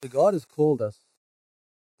So God has called us,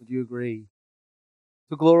 would you agree,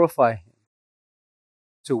 to glorify Him,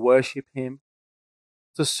 to worship Him,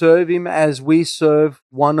 to serve Him as we serve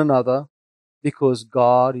one another, because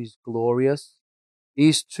God is glorious.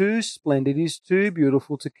 He's too splendid, He's too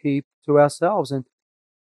beautiful to keep to ourselves. And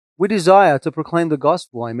we desire to proclaim the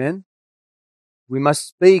gospel, amen? We must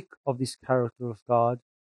speak of this character of God.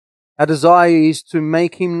 Our desire is to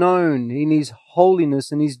make Him known in His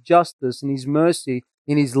holiness and His justice and His mercy,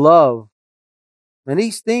 in His love. And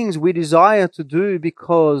these things we desire to do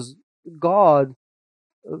because God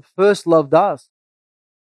first loved us.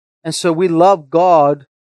 And so we love God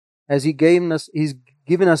as He's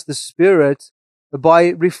given us the Spirit by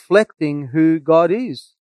reflecting who God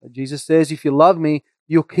is. Jesus says, if you love me,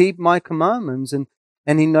 you'll keep my commandments. And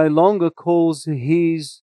He no longer calls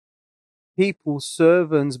His people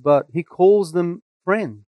servants, but He calls them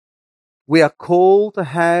friends. We are called to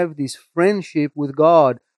have this friendship with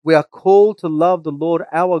God. We are called to love the Lord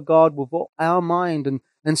our God with all our mind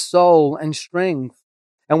and soul and strength.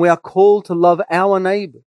 And we are called to love our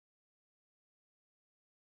neighbor.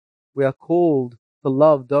 We are called to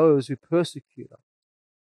love those who persecute us.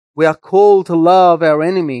 We are called to love our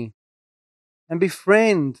enemy and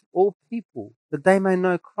befriend all people that they may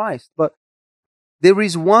know Christ. But there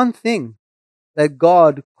is one thing that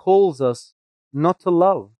God calls us not to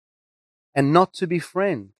love and not to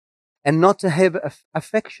befriend and not to have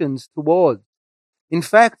affections towards. In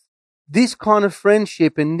fact, this kind of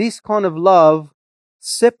friendship and this kind of love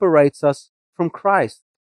separates us from Christ.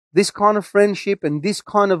 This kind of friendship and this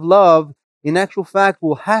kind of love, in actual fact,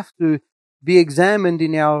 will have to be examined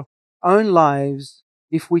in our own lives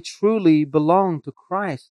if we truly belong to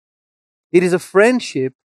Christ. It is a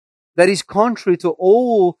friendship that is contrary to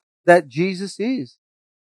all that Jesus is.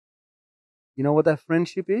 You know what that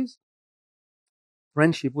friendship is?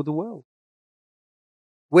 Friendship with the world.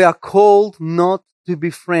 We are called not to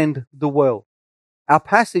befriend the world. Our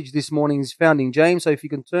passage this morning is found in James, so if you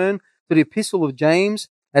can turn to the epistle of James,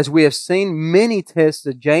 as we have seen many tests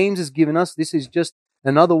that James has given us, this is just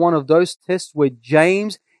another one of those tests where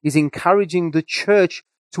James is encouraging the church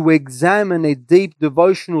to examine a deep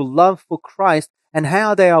devotional love for Christ and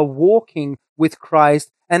how they are walking with Christ.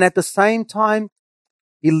 And at the same time,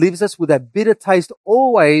 he leaves us with a bitter taste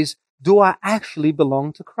always, do I actually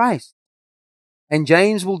belong to Christ? And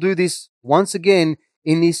James will do this once again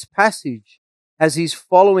in this passage as he's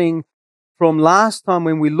following from last time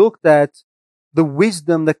when we looked at the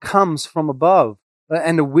wisdom that comes from above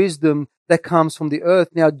and the wisdom that comes from the earth.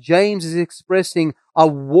 Now, James is expressing a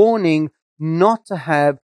warning not to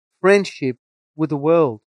have friendship with the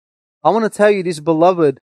world. I want to tell you this,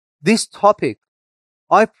 beloved, this topic,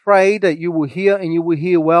 I pray that you will hear and you will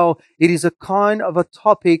hear well. It is a kind of a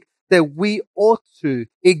topic that we ought to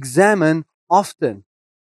examine often.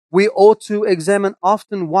 We ought to examine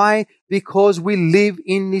often. Why? Because we live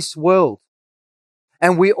in this world.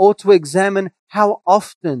 And we ought to examine how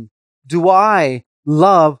often do I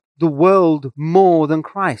love the world more than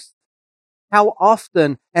Christ? How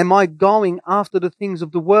often am I going after the things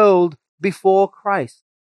of the world before Christ?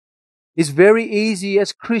 It's very easy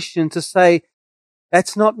as Christians to say,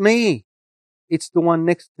 that's not me. It's the one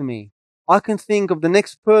next to me. I can think of the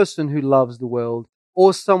next person who loves the world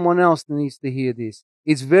or someone else that needs to hear this.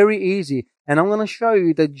 It's very easy. And I'm going to show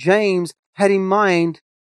you that James had in mind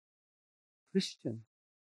Christian,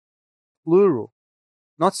 plural,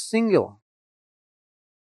 not singular.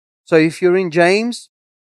 So if you're in James,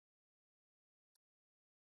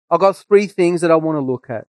 I've got three things that I want to look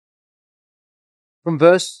at. From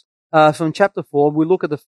chapter 4, we look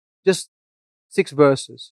at just 6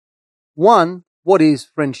 verses. 1, what is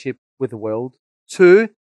friendship with the world? 2,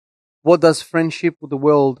 what does friendship with the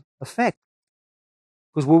world affect?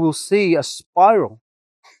 Because we will see a spiral.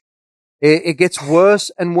 It gets worse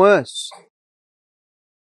and worse.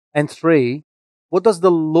 And 3, what does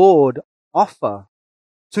the Lord offer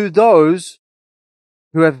to those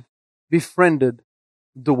who have befriended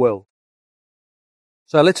the world?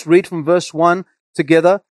 So let's read from verse 1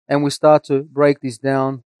 together and we start to break this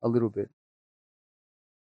down a little bit.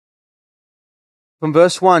 From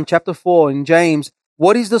verse 1, chapter 4 in James,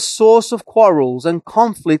 what is the source of quarrels and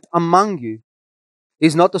conflict among you?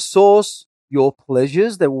 Is not the source your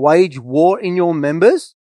pleasures that wage war in your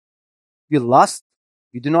members? You lust,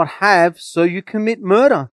 you do not have, so you commit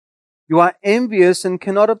murder. You are envious and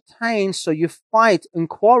cannot obtain, so you fight and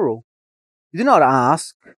quarrel. You do not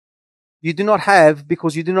ask, you do not have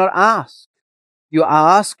because you do not ask. You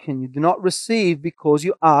ask and you do not receive because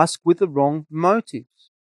you ask with the wrong motives,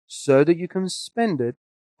 so that you can spend it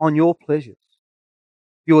on your pleasures.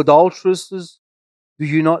 You adulteresses, Do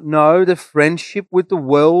you not know that friendship with the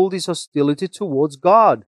world is hostility towards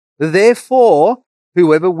God? Therefore,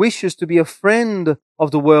 whoever wishes to be a friend of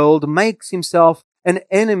the world makes himself an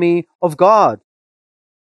enemy of God.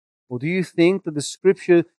 Or do you think that the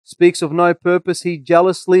scripture speaks of no purpose? He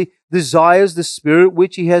jealously desires the Spirit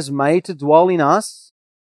which he has made to dwell in us.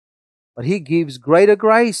 But he gives greater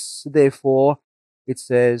grace. Therefore, it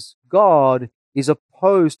says, God is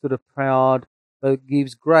opposed to the proud, but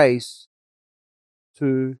gives grace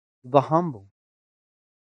to the humble.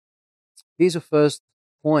 Here's a first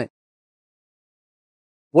point.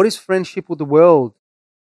 What is friendship with the world?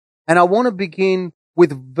 And I want to begin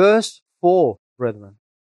with verse 4, brethren.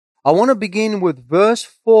 I want to begin with verse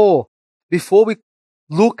 4 before we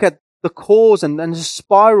look at the cause and the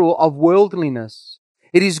spiral of worldliness.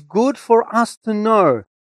 It is good for us to know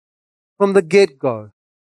from the get-go,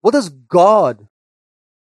 what does God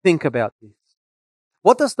think about this?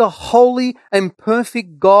 What does the holy and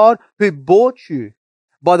perfect God who bought you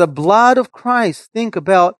by the blood of Christ think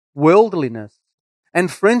about worldliness and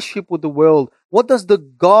friendship with the world? What does the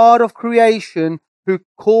God of creation who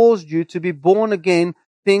caused you to be born again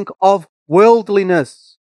think of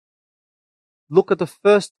worldliness? Look at the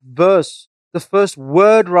first verse, the first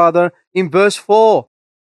word rather, in verse 4.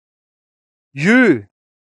 You,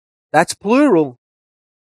 that's plural,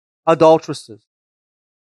 adulteresses.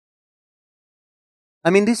 I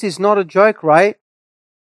mean, this is not a joke, right?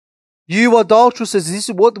 You adulteresses, this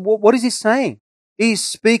is what is he saying? He's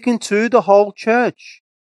speaking to the whole church.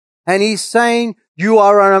 And he's saying, you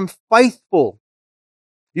are unfaithful.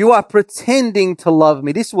 You are pretending to love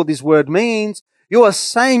me. This is what this word means. You are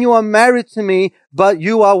saying you are married to me, but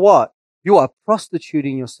you are what? You are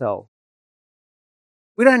prostituting yourself.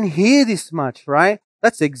 We don't hear this much, right?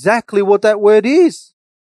 That's exactly what that word is.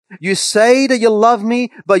 You say that you love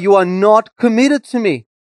me, but you are not committed to me.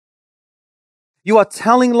 You are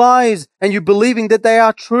telling lies and you're believing that they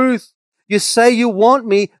are truth. You say you want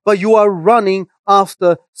me, but you are running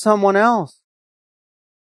after someone else.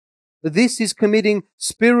 This is committing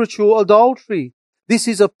spiritual adultery. This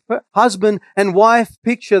is a husband and wife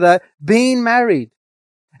picture that being married.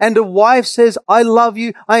 And the wife says, I love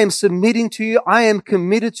you. I am submitting to you. I am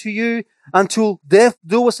committed to you until death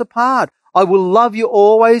do us apart. I will love you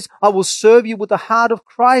always. I will serve you with the heart of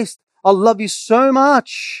Christ. I love you so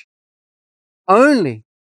much. Only.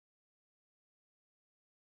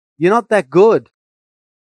 You're not that good.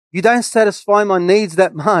 You don't satisfy my needs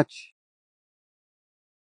that much.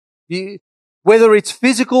 Whether it's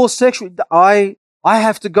physical or sexual, I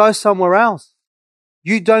have to go somewhere else.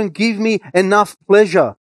 You don't give me enough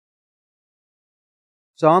pleasure.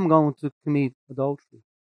 So I'm going to commit adultery.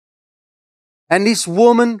 And this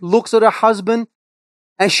woman looks at her husband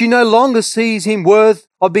and she no longer sees him worth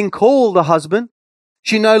of being called a husband.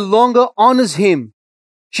 She no longer honors him.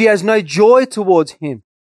 She has no joy towards him.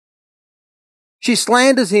 She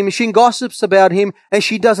slanders him, she gossips about him, and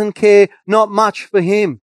she doesn't care not much for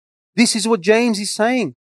him. This is what James is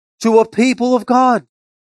saying to a people of God.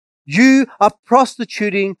 You are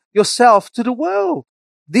prostituting yourself to the world.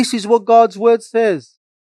 This is what God's word says.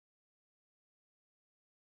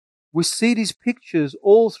 We see these pictures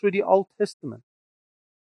all through the Old Testament.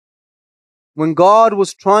 When God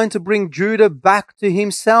was trying to bring Judah back to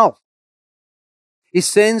himself, he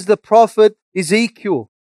sends the prophet Ezekiel.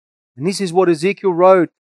 And this is what Ezekiel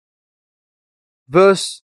wrote.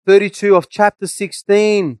 Verse 32 of chapter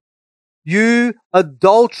 16. You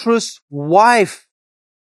adulterous wife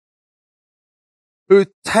who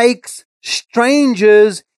takes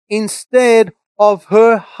strangers instead of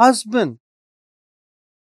her husband.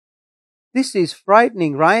 This is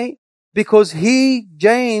frightening, right? Because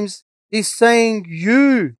James, is saying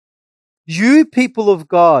you people of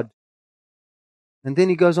God. And then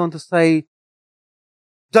he goes on to say,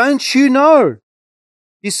 don't you know?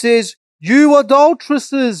 He says, you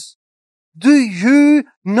adulteresses, do you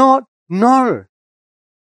not know?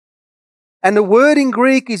 And the word in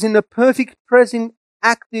Greek is in the perfect present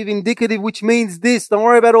active indicative, which means this. Don't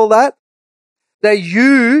worry about all that. That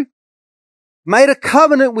you made a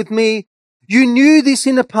covenant with me. You knew this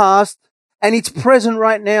in the past and it's present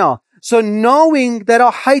right now. So knowing that I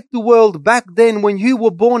hate the world back then when you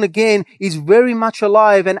were born again is very much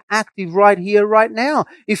alive and active right here, right now.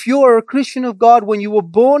 If you are a Christian of God, when you were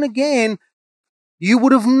born again, you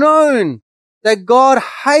would have known that God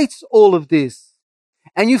hates all of this.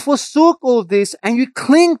 And you forsook all of this and you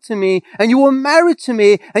cling to me and you were married to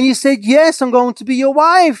me and you said, yes, I'm going to be your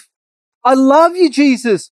wife. I love you,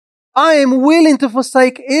 Jesus. I am willing to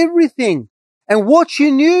forsake everything. And what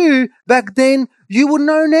you knew back then, you will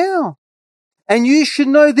know now. And you should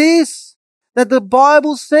know this, that the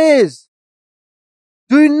Bible says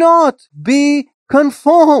Do not be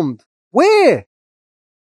conformed. Where?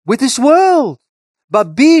 With this world.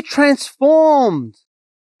 But be transformed.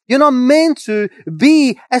 You're not meant to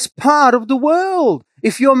be as part of the world.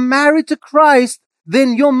 If you're married to Christ,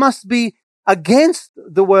 then you must be against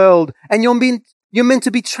the world. And you're meant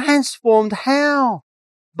to be transformed. How?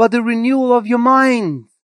 By the renewal of your mind.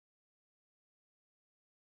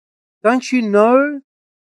 Don't you know?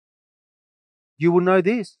 You will know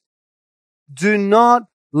this. Do not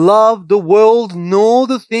love the world nor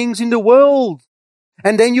the things in the world.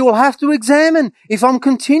 And then you will have to examine, if I'm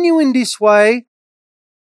continuing this way,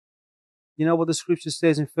 you know what the scripture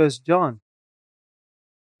says in 1 John?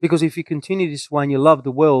 Because if you continue this way and you love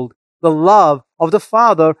the world, the love of the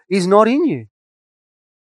Father is not in you.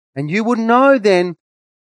 And you would know then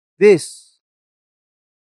this.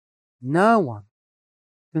 No one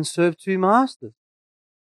can serve two masters.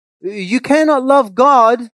 You cannot love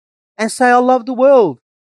God and say, I love the world.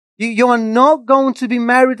 You are not going to be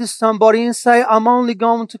married to somebody and say, I'm only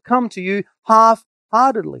going to come to you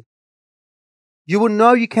half-heartedly. You will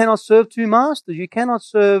know you cannot serve two masters. You cannot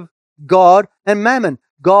serve God and mammon,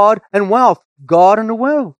 God and wealth, God and the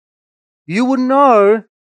world. You would know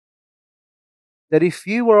that if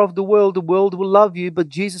you were of the world will love you. But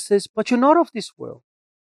Jesus says, but you're not of this world.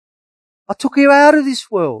 I took you out of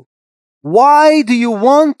this world. Why do you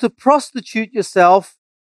want to prostitute yourself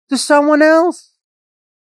to someone else?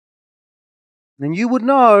 Then you would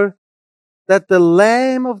know that the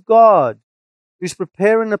Lamb of God who's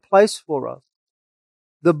preparing a place for us,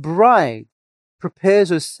 the bride prepares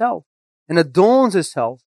herself and adorns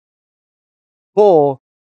herself for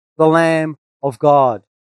the Lamb of God,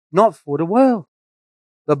 not for the world.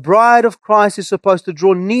 The bride of Christ is supposed to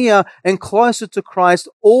draw near and closer to Christ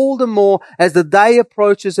all the more as the day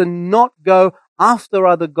approaches, and not go after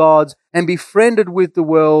other gods and be friended with the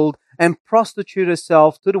world and prostitute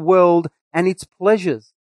herself to the world and its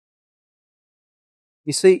pleasures.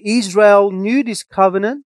 You see, Israel knew this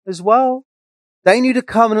covenant as well. They knew the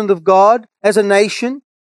covenant of God as a nation,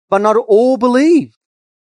 but not all believed.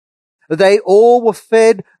 They all were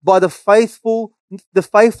fed by the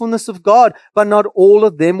faithfulness of God, but not all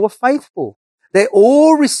of them were faithful. They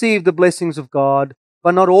all received the blessings of God,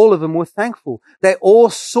 but not all of them were thankful. They all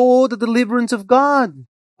saw the deliverance of God,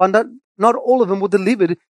 but not all of them were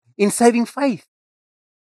delivered in saving faith.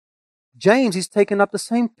 James is taking up the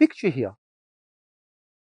same picture here.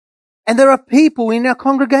 And there are people in our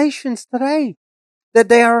congregations today that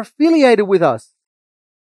they are affiliated with us.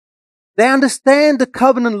 They understand the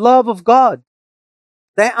covenant love of God.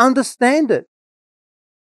 They understand it.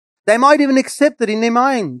 They might even accept it in their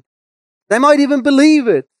mind. They might even believe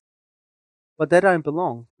it. But they don't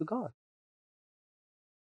belong to God.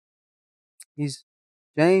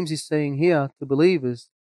 James is saying here to believers,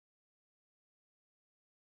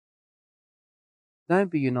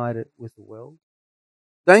 don't be united with the world.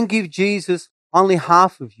 Don't give Jesus only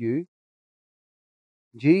half of you.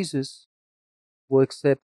 Jesus will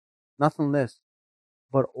accept nothing less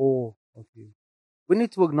but all of you. We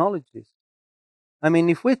need to acknowledge this. I mean,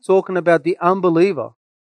 if we're talking about the unbeliever,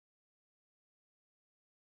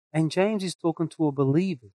 and James is talking to a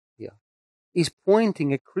believer here, he's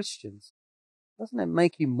pointing at Christians. Doesn't that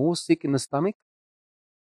make you more sick in the stomach?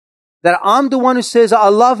 That I'm the one who says, I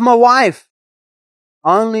love my wife,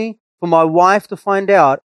 only for my wife to find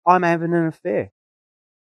out I'm having an affair.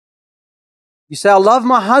 You say, I love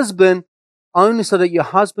my husband, only so that your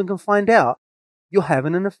husband can find out you're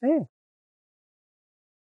having an affair.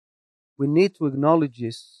 We need to acknowledge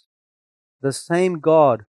this. The same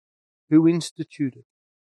God who instituted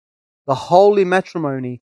the holy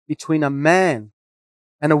matrimony between a man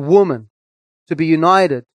and a woman to be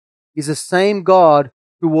united is the same God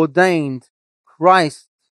who ordained Christ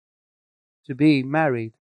to be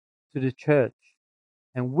married to the church.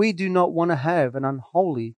 And we do not want to have an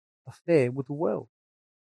unholy affair with the world,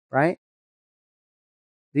 right?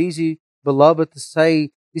 It's easy, beloved, to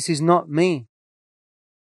say, this is not me.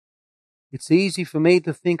 It's easy for me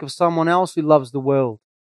to think of someone else who loves the world.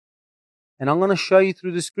 And I'm going to show you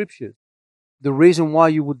through the scriptures the reason why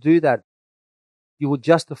you would do that. You will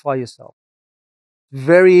justify yourself.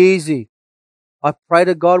 Very easy. I pray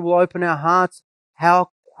that God will open our hearts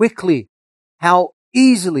how quickly, how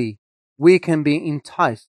easily we can be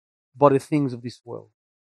enticed by the things of this world.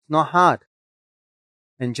 It's not hard.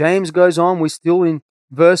 And James goes on, we're still in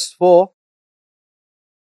verse 4.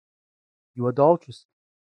 You adulterous,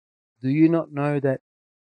 do you not know that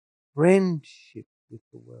friendship with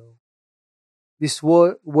the world? This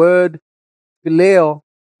word phileo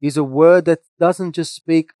is a word that doesn't just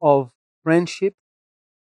speak of friendship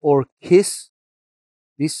or kiss.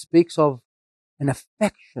 This speaks of an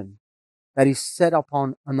affection that is set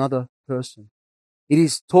upon another person. It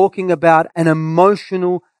is talking about an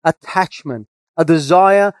emotional attachment, a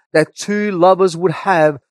desire that two lovers would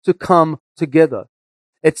have to come together.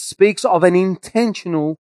 It speaks of an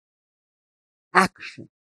intentional action.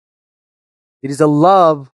 It is a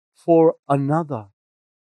love for another.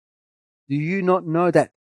 Do you not know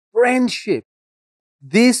that friendship,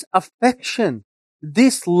 this affection,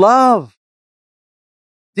 this love,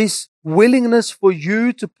 this willingness for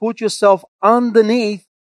you to put yourself underneath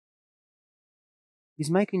is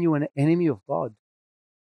making you an enemy of God?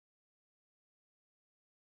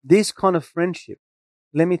 This kind of friendship,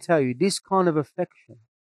 let me tell you, this kind of affection,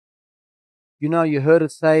 you know, you heard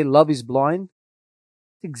it say, love is blind.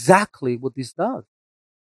 It's exactly what this does.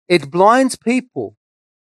 It blinds people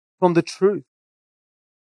from the truth.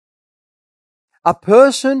 A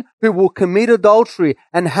person who will commit adultery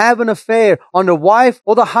and have an affair on the wife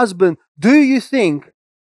or the husband, do you think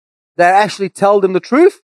they actually tell them the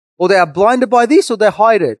truth? Or they are blinded by this, or they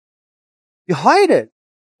hide it? You hide it.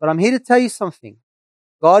 But I'm here to tell you something.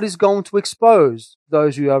 God is going to expose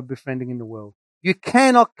those you are befriending in the world. You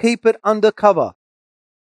cannot keep it undercover.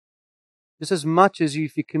 Just as much as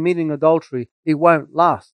if you're committing adultery, it won't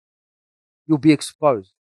last. You'll be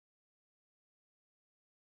exposed.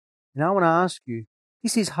 And I want to ask you,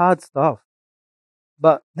 this is hard stuff.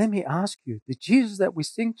 But let me ask you, the Jesus that we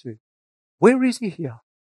sing to, where is he here?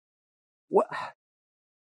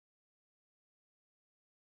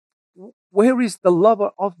 Where is the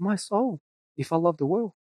lover of my soul? If I love the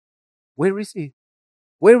world, where is he?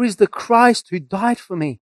 Where is the Christ who died for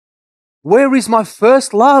me? Where is my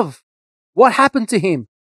first love? What happened to him?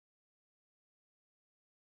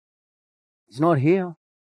 He's not here.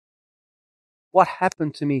 What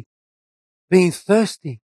happened to me? Being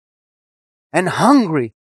thirsty and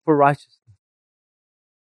hungry for righteousness.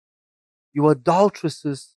 You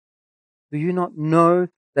adulteresses, do you not know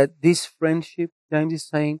that this friendship, James is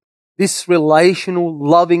saying, this relational,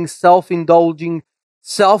 loving, self-indulging,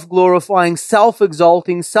 self-glorifying,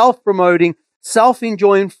 self-exalting, self-promoting,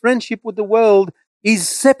 self-enjoying friendship with the world is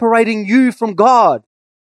separating you from God.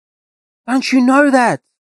 Don't you know that?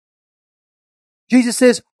 Jesus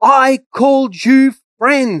says, I called you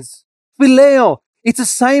friends. Phileo. It's the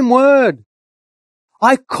same word.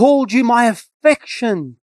 I called you my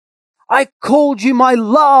affection. I called you my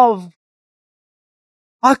love.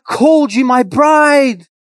 I called you my bride.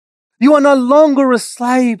 You are no longer a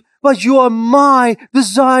slave, but you are my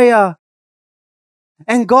desire.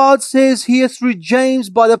 And God says here through James,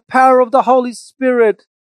 by the power of the Holy Spirit,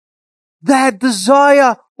 that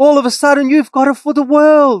desire, all of a sudden you've got it for the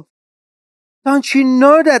world. Don't you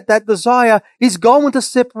know that that desire is going to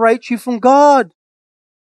separate you from God?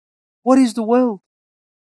 What is the world?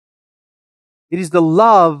 It is the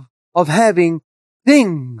love of having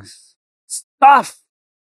things, stuff.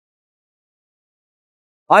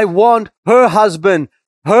 I want her husband,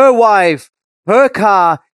 her wife, her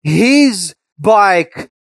car, his bike,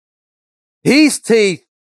 his teeth,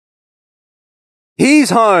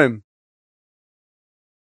 his home.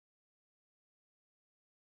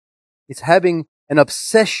 It's having an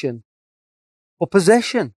obsession for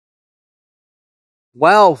possession,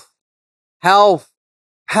 wealth, health,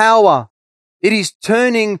 power. It is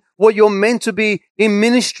turning what you're meant to be in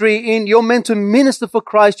ministry in. You're meant to minister for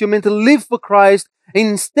Christ. You're meant to live for Christ.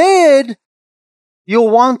 Instead, you'll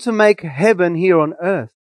want to make heaven here on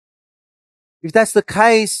earth. If that's the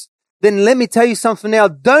case, then let me tell you something now.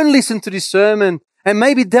 Don't listen to this sermon and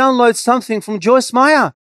maybe download something from Joyce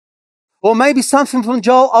Meyer. Or maybe something from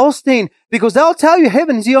Joel Osteen, because they'll tell you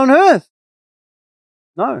heaven is here on earth.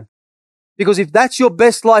 No. Because if that's your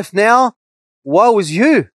best life now, woe is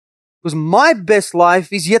you. Because my best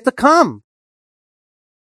life is yet to come.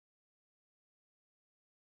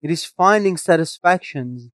 It is finding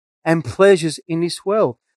satisfactions and pleasures in this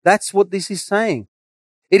world. That's what this is saying.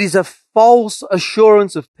 It is a false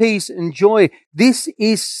assurance of peace and joy. This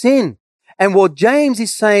is sin. And what James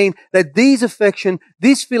is saying, that these affection,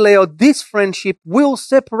 this phileo, this friendship will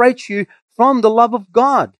separate you from the love of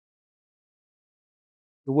God.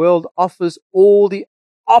 The world offers all the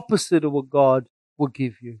opposite of what God will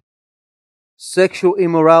give you. Sexual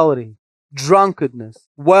immorality, drunkenness,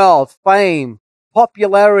 wealth, fame,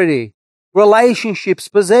 popularity, relationships,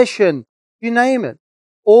 possession, you name it.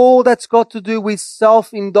 All that's got to do with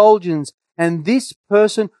self-indulgence. And this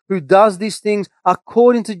person who does these things,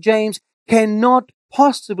 according to James, cannot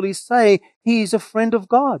possibly say he is a friend of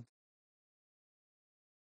God.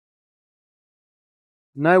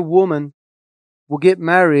 No woman will get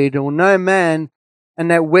married, or no man on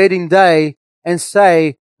that wedding day and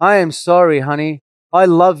say, I am sorry, honey, I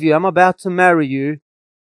love you. I'm about to marry you.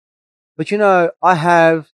 But I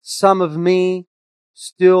have some of me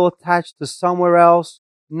still attached to somewhere else.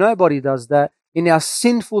 Nobody does that. In our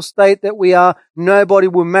sinful state that we are, nobody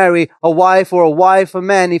will marry a wife or a wife a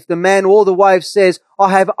man if the man or the wife says,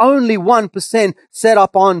 I have only 1% set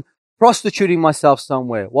up on prostituting myself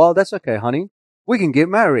somewhere. Well, that's okay, honey. We can get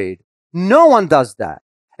married. No one does that.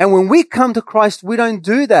 And when we come to Christ, we don't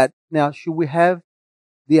do that. Now, should we have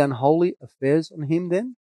the unholy affairs on Him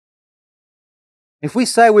then? If we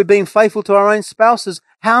say we're being faithful to our own spouses,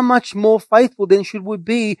 how much more faithful then should we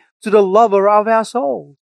be to the lover of our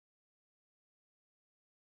souls?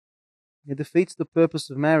 It defeats the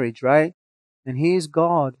purpose of marriage, right? And here's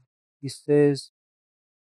God. He says,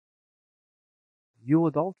 you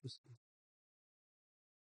adulteress.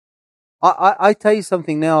 I tell you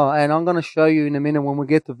something now, and I'm going to show you in a minute when we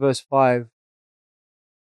get to verse 5.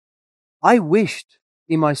 I wished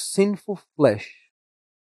in my sinful flesh,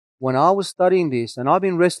 when I was studying this, and I've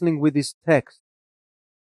been wrestling with this text,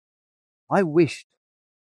 I wished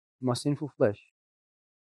in my sinful flesh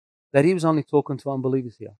that He was only talking to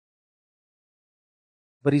unbelievers here.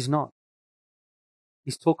 But He's not.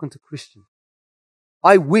 He's talking to Christians.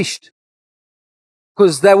 I wished,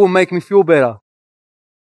 because that will make me feel better.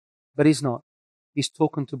 But He's not. He's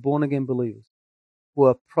talking to born-again believers who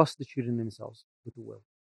are prostituting themselves with the world.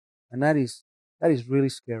 And that is really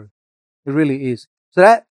scary. It really is. So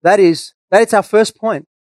that is our first point.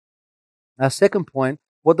 Our second point,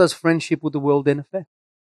 what does friendship with the world then affect?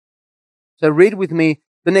 So read with me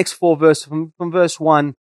the next 4 verses from verse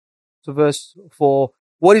 1 to verse 4.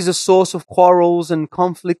 What is the source of quarrels and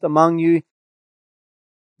conflict among you?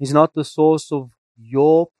 Is not the source of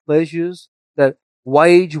your pleasures that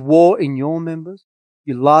wage war in your members?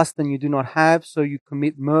 You lust and you do not have, so you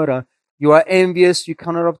commit murder. You are envious, you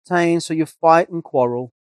cannot obtain, so you fight and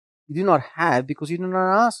quarrel. You do not have because you do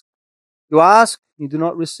not ask. You ask, you do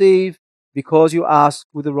not receive because you ask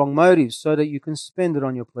with the wrong motives, so that you can spend it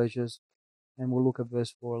on your pleasures. And we'll look at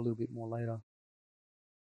verse 4 a little bit more later.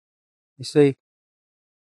 You see,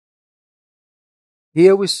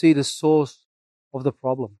 here we see the source of the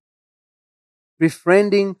problem.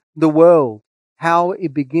 Befriending the world, how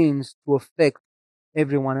it begins to affect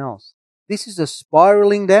everyone else. This is a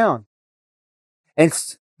spiraling down. And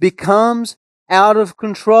becomes out of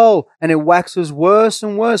control. And it waxes worse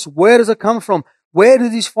and worse. Where does it come from? Where do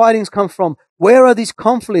these fightings come from? Where are these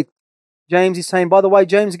conflicts? James is saying, by the way,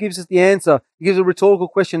 James gives us the answer. He gives a rhetorical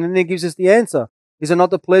question and then he gives us the answer. Is it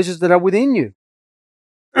not the pleasures that are within you?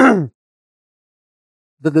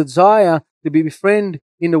 The desire to be befriended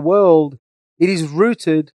in the world, it is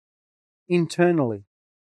rooted internally.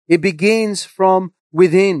 It begins from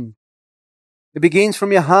within. It begins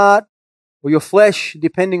from your heart or your flesh,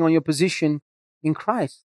 depending on your position in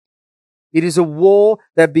Christ. It is a war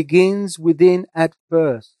that begins within at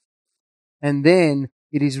first, and then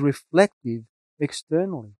it is reflective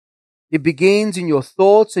externally. It begins in your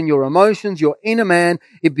thoughts and your emotions, your inner man.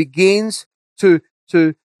 It begins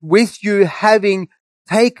with you having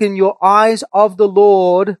taken your eyes off the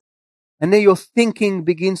Lord, and then your thinking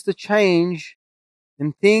begins to change,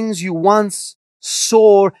 and things you once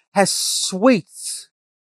saw as sweet,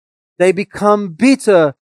 they become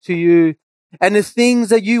bitter to you. And the things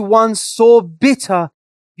that you once saw bitter,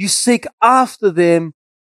 you seek after them,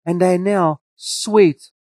 and they are now sweet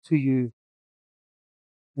to you.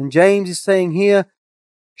 And James is saying here,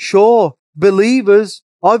 sure, believers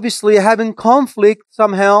obviously are having conflict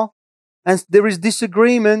somehow, and there is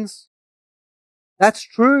disagreements. That's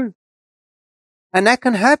true. And that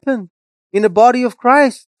can happen in the body of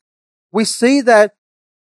Christ. We see that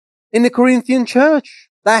in the Corinthian church.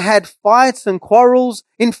 They had fights and quarrels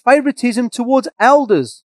in favoritism towards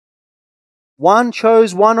elders. One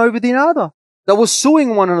chose one over the other. They were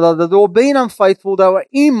suing one another. They were being unfaithful. They were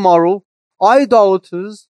immoral,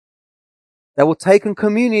 idolaters. They were taking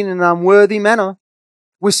communion in an unworthy manner.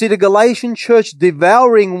 We see the Galatian church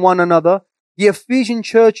devouring one another. The Ephesian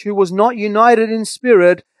church, who was not united in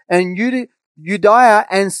spirit, and Judea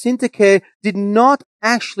and Syntyche did not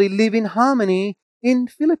actually live in harmony in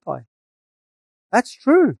Philippi. That's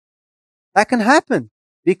true. That can happen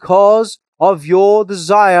because of your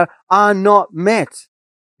desire are not met.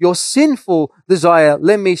 Your sinful desire,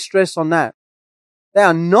 let me stress on that. They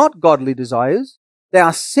are not godly desires. They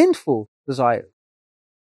are sinful desires.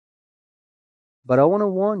 But I want to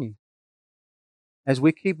warn you, as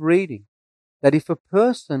we keep reading, that if a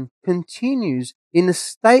person continues in a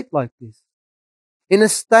state like this, in a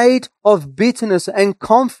state of bitterness and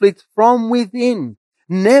conflict from within,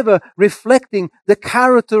 never reflecting the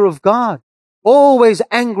character of God, always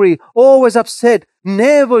angry, always upset,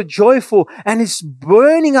 never joyful, and it's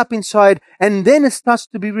burning up inside, and then it starts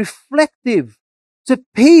to be reflective to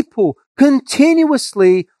people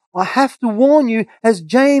continuously. I have to warn you, as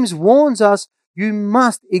James warns us, you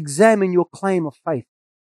must examine your claim of faith.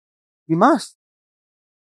 You must.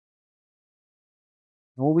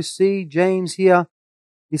 And what we see James here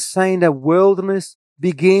is saying that worldliness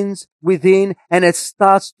begins within and it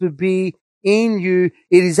starts to be in you.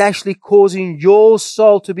 It is actually causing your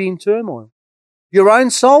soul to be in turmoil. Your own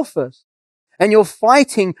soul first. And you're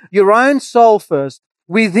fighting your own soul first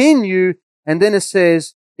within you. And then it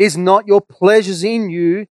says, is not your pleasures in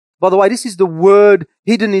you. By the way, this is the word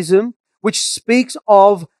hedonism, which speaks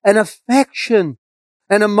of an affection,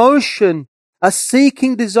 an emotion, a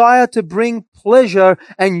seeking desire to bring pleasure,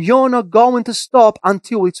 and you're not going to stop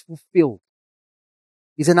until it's fulfilled.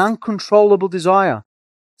 It's an uncontrollable desire.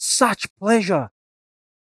 Such pleasure.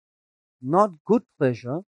 Not good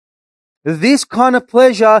pleasure. This kind of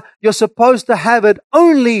pleasure, you're supposed to have it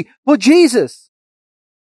only for Jesus.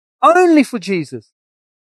 Only for Jesus.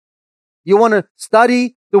 You want to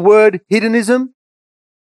study the word hedonism?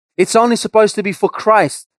 It's only supposed to be for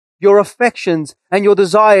Christ. Your affections and your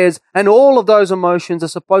desires and all of those emotions are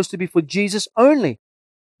supposed to be for Jesus only.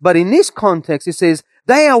 But in this context, it says,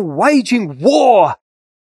 they are waging war.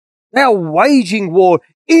 They are waging war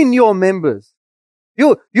in your members.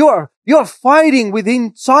 You're fighting within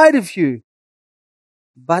inside of you.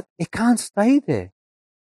 But it can't stay there.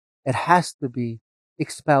 It has to be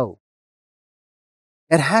expelled.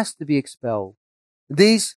 It has to be expelled.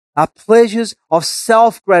 These are pleasures of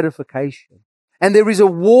self-gratification. And there is a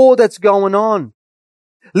war that's going on.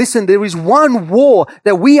 Listen, there is one war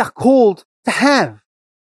that we are called to have.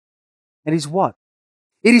 And it is what?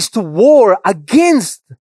 It is to war against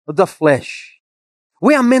the flesh.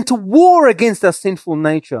 We are meant to war against our sinful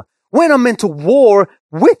nature. We're not meant to war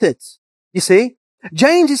with it. You see?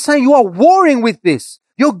 James is saying you are warring with this.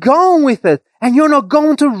 You're going with it. And you're not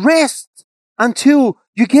going to rest until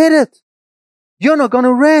you get it. You're not going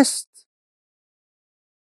to rest.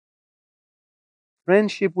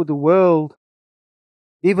 Friendship with the world,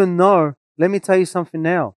 even though, let me tell you something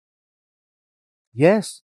now.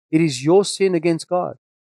 Yes, it is your sin against God.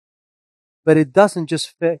 But it doesn't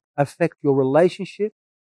just affect your relationship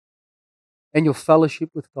and your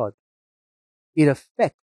fellowship with God. It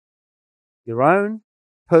affects your own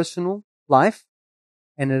personal life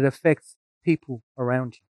and it affects people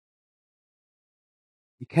around you.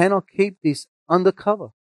 You cannot keep this undercover.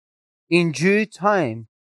 In due time,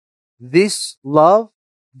 this love,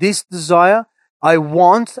 this desire, I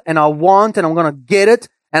want and I'm going to get it.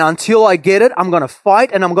 And until I get it, I'm going to fight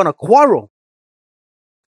and I'm going to quarrel.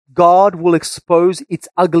 God will expose its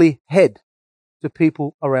ugly head to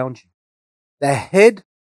people around you. The head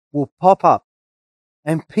will pop up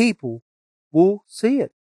and people will see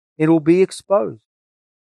it. It will be exposed.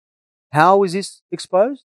 How is this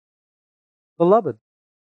exposed? Beloved,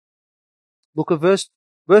 look at verse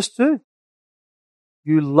 2.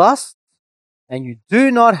 You lust and you do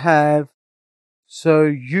not have, so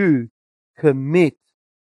you commit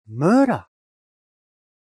murder.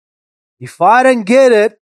 If I don't get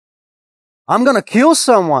it, I'm going to kill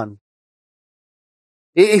someone.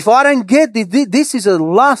 If I don't get this is a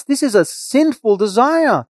lust, this is a sinful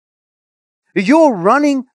desire. You're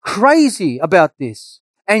running crazy about this.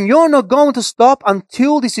 And you're not going to stop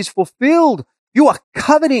until this is fulfilled. You are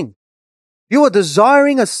coveting. You are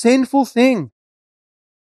desiring a sinful thing.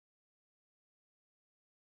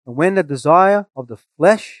 And when the desire of the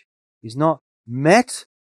flesh is not met,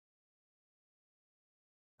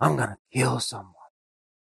 I'm going to kill someone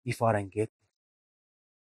if I don't get it.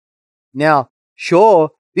 Now,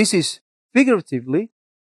 sure, this is figuratively.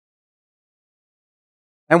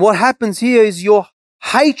 And what happens here is your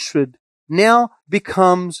hatred now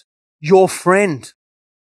becomes your friend.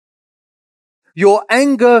 Your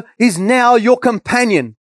anger is now your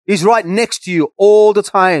companion. He's right next to you all the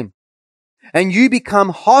time. And you become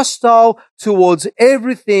hostile towards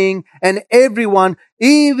everything and everyone,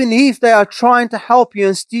 even if they are trying to help you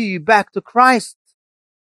and steer you back to Christ.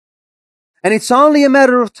 And it's only a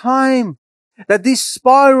matter of time that this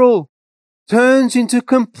spiral turns into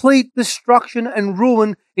complete destruction and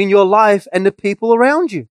ruin in your life and the people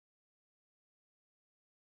around you.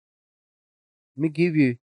 Let me give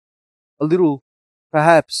you a little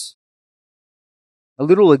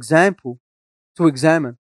example to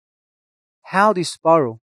examine how this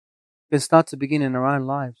spiral can start to begin in our own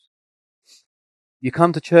lives. You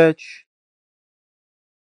come to church,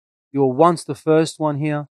 you were once the first one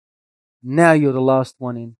here, now you're the last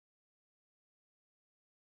one in.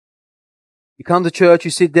 You come to church,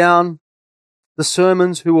 you sit down, The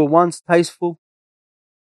sermons who were once tasteful,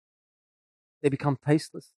 they become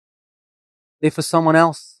tasteless. They're for someone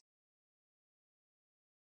else.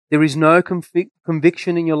 There is no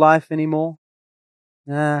conviction in your life anymore.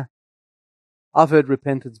 Nah, I've heard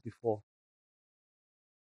repentance before.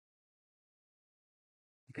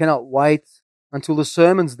 You cannot wait until the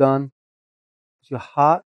sermon's done. Your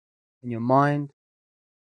heart and your mind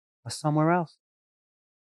are somewhere else.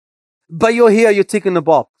 But you're here, you're ticking the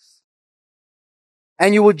box.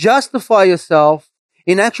 And you will justify yourself.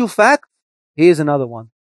 In actual fact, here's another one.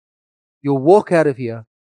 You'll walk out of here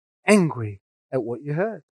angry at what you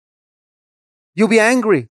heard. You'll be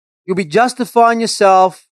angry. You'll be justifying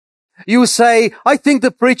yourself. You will say, I think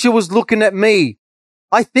the preacher was looking at me.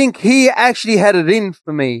 I think he actually had it in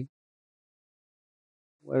for me.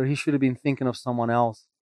 Where he should have been thinking of someone else.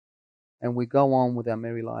 And we go on with our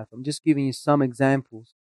merry life. I'm just giving you some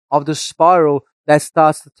examples of the spiral that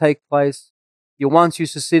starts to take place. You once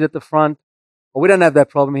used to sit at the front. Well, we don't have that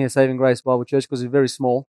problem here at Saving Grace Bible Church because it's very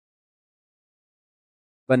small.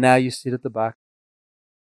 But now you sit at the back.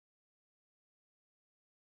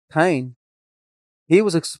 Cain, he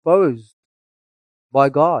was exposed by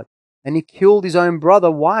God. And he killed his own brother.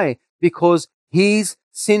 Why? Because his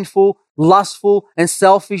sinful, lustful, and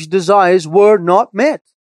selfish desires were not met.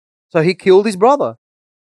 So he killed his brother.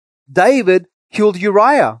 David killed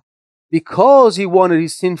Uriah because he wanted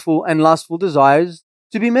his sinful and lustful desires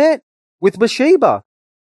to be met with Bathsheba.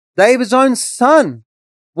 David's own son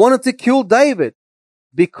wanted to kill David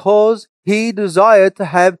because he desired to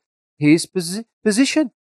have his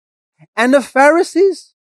position. And the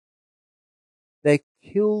Pharisees, they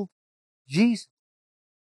killed Jesus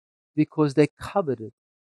because they coveted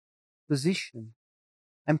position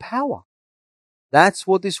and power. That's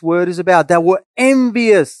what this word is about. They were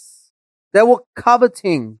envious. They were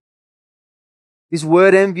coveting. This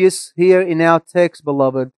word envious here in our text,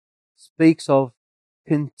 beloved, speaks of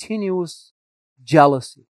continuous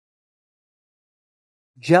jealousy.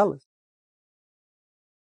 Jealous.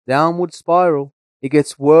 Downward spiral. It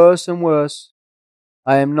gets worse and worse.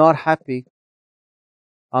 I am not happy.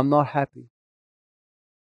 I'm not happy.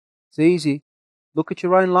 It's easy. Look at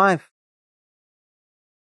your own life.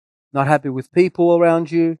 Not happy with people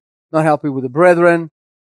around you. Not happy with the brethren.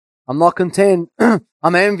 I'm not content.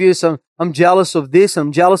 I'm envious. I'm jealous of this.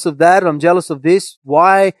 I'm jealous of that. I'm jealous of this.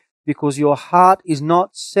 Why? Because your heart is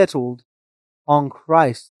not settled on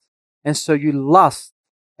Christ. And so you lust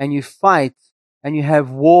and you fight and you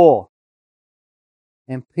have war.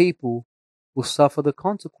 And people will suffer the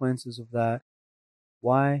consequences of that.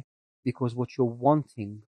 Why? Because what you're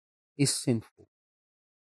wanting is sinful.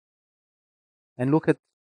 And look at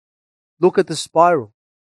the spiral.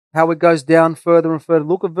 How it goes down further and further.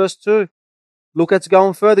 Look at verse 2. Look, it's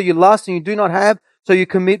going further. You lust and you do not have, so you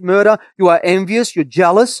commit murder. You are envious, you're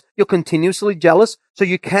jealous, you're continuously jealous, so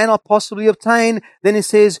you cannot possibly obtain. Then it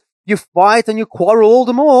says, you fight and you quarrel all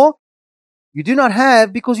the more. You do not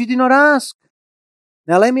have because you do not ask.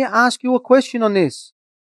 Now let me ask you a question on this.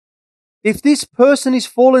 If this person is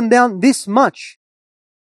fallen down this much,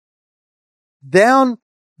 down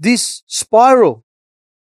this spiral,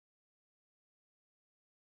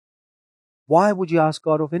 why would you ask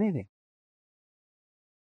God of anything?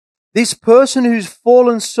 This person who's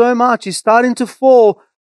fallen so much is starting to fall.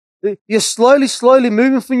 You're slowly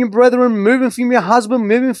moving from your brethren, moving from your husband,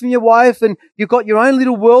 moving from your wife, and you've got your own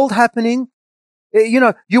little world happening.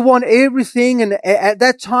 You want everything, and at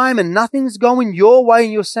that time, and nothing's going your way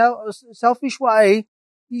in your selfish way,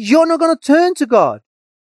 you're not going to turn to God.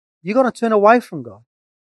 You're going to turn away from God.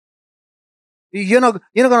 You're not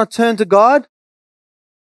going to turn to God.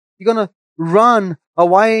 You're going to run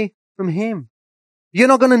away from Him. You're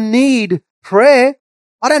not going to need prayer.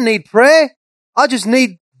 I don't need prayer. I just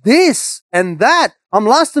need this and that. I'm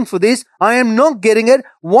lusting for this. I am not getting it.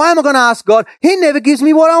 Why am I going to ask God? He never gives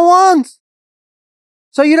me what I want.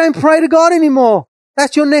 So you don't pray to God anymore.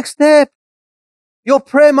 That's your next step. Your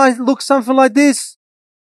prayer might look something like this.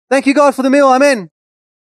 Thank you, God, for the meal. Amen.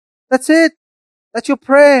 That's it. That's your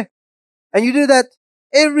prayer. And you do that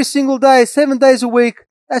every single day, 7 days a week.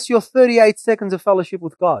 That's your 38 seconds of fellowship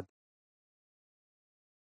with God.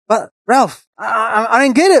 But Ralph, I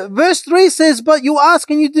don't get it. Verse 3 says, but you ask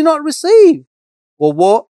and you do not receive. Well,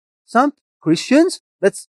 what? Some Christians,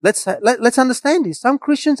 let's understand this. Some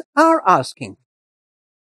Christians are asking.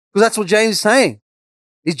 Because that's what James is saying.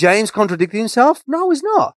 Is James contradicting himself? No, he's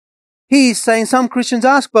not. He's saying some Christians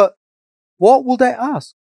ask, but what will they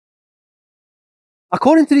ask?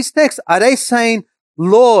 According to this text, are they saying,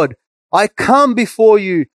 Lord, I come before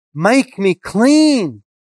you, make me clean?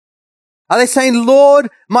 Are they saying, Lord,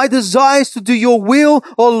 my desire is to do your will,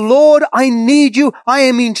 or Lord, I need you. I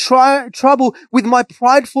am in trouble with my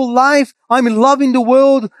prideful life. I'm loving the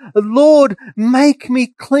world. Lord, make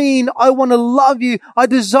me clean. I want to love you. I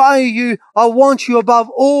desire you. I want you above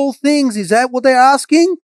all things. Is that what they're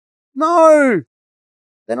asking? No,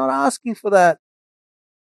 they're not asking for that.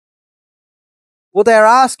 What they're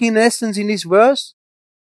asking in essence in this verse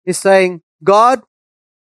is saying, God,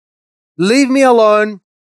 leave me alone.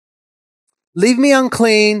 Leave me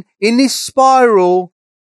unclean in this spiral,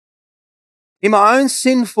 in my own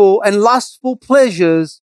sinful and lustful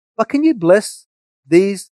pleasures. But can you bless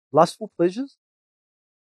these lustful pleasures?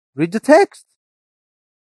 Read the text.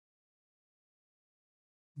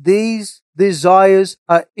 These desires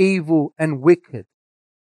are evil and wicked.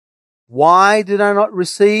 Why did I not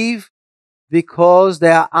receive? Because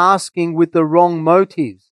they are asking with the wrong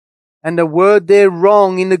motives. And the word there,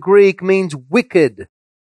 wrong, in the Greek means wicked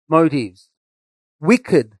motives.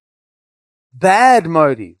 Wicked, bad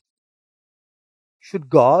motive.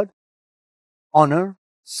 Should God honor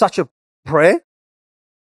such a prayer?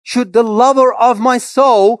 Should the lover of my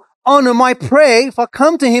soul honor my prayer if I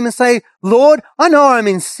come to him and say, Lord, I know I'm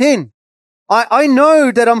in sin. I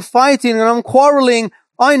know that I'm fighting and I'm quarreling.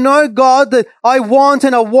 I know, God, that I want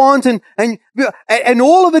and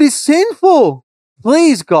all of it is sinful.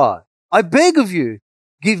 Please, God, I beg of you,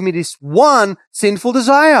 give me this one sinful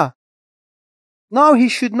desire. No, he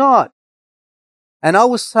should not. And I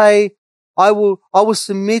will say, I will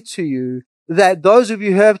submit to you that those of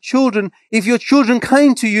you who have children, if your children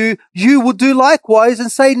came to you, you would do likewise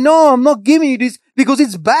and say, no, I'm not giving you this because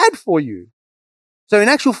it's bad for you. So in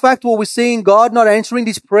actual fact, what we're seeing God not answering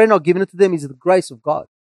this prayer, not giving it to them, is the grace of God.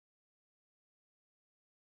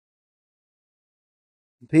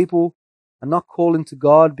 People are not calling to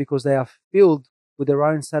God because they are filled with their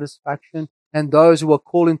own satisfaction. And those who are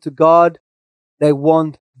calling to God, they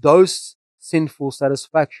want those sinful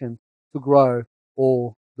satisfaction to grow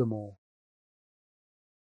all the more.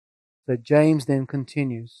 So James then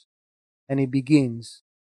continues and he begins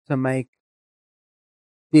to make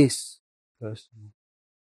this personal.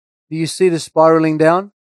 Do you see the spiraling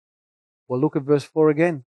down? Well, look at verse 4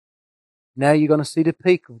 again. Now you're going to see the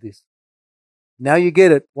peak of this. Now you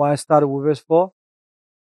get it, why I started with verse 4.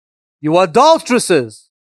 You adulteresses.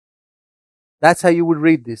 That's how you would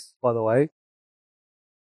read this, by the way.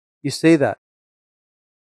 You see that?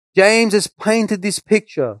 James has painted this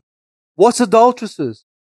picture. What's adulteresses?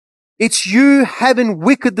 It's you having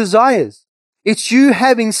wicked desires. It's you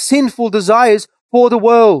having sinful desires for the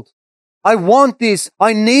world. I want this.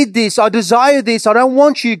 I need this. I desire this. I don't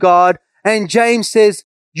want you, God. And James says,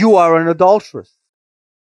 you are an adulteress.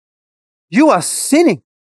 You are sinning.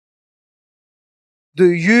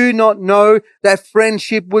 Do you not know that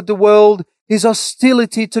friendship with the world is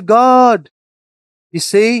hostility to God? You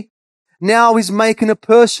see? Now he's making it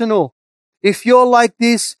personal. If you're like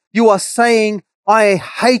this, you are saying, I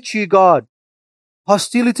hate you, God.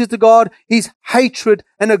 Hostility to God is hatred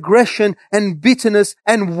and aggression and bitterness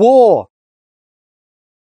and war.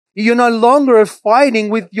 You're no longer fighting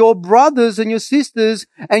with your brothers and your sisters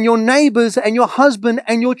and your neighbors and your husband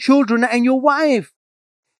and your children and your wife.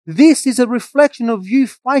 This is a reflection of you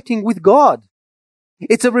fighting with God.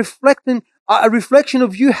 It's a reflection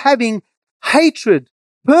of you having hatred,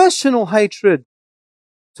 personal hatred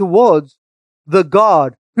towards the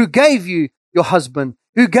God who gave you your husband,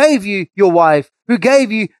 who gave you your wife, who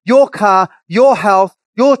gave you your car, your health,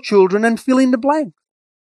 your children, and fill in the blank.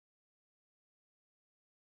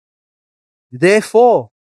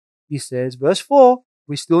 Therefore, he says, verse 4,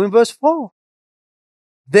 we're still in verse 4.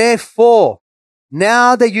 Therefore,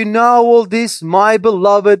 now that you know all this, my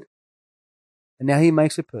beloved, and now he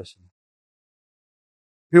makes it personal.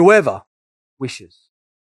 Whoever wishes.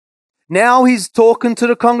 Now he's talking to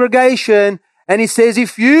the congregation and he says,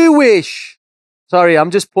 if you wish, sorry,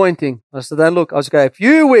 I'm just pointing. I said, look, I was going, if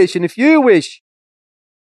you wish, and if you wish,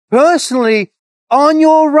 personally, on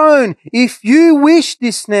your own, if you wish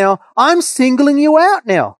this now, I'm singling you out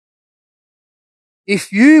now.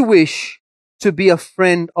 If you wish to be a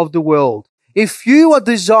friend of the world, if you are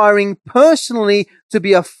desiring personally to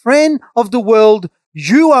be a friend of the world,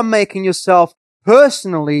 you are making yourself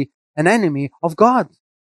personally an enemy of God.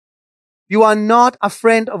 You are not a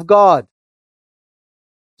friend of God.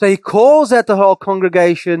 So he calls out the whole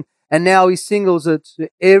congregation and now he singles it to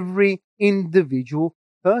every individual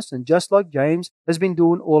person, just like James has been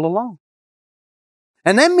doing all along.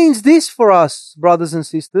 And that means this for us, brothers and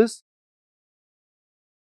sisters,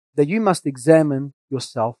 that you must examine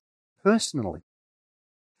yourself personally.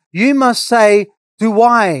 You must say, do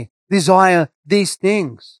I desire these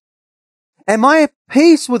things? Am I at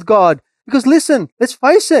peace with God? Because listen, let's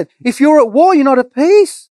face it. If you're at war, you're not at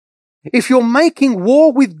peace. If you're making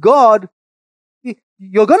war with God,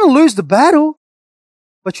 you're going to lose the battle.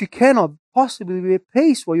 But you cannot possibly be at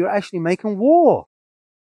peace while you're actually making war.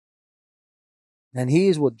 And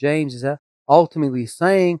here's what James is ultimately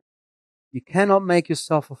saying. You cannot make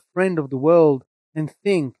yourself a friend of the world and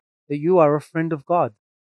think that you are a friend of God.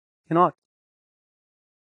 You cannot.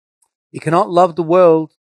 You cannot love the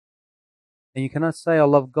world and you cannot say, I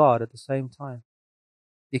love God at the same time.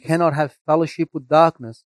 You cannot have fellowship with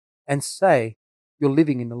darkness and say you're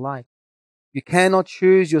living in the light. You cannot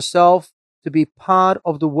choose yourself to be part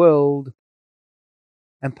of the world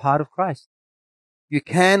and part of Christ. You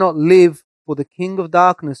cannot live for the King of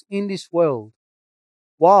darkness in this world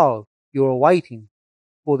while you're waiting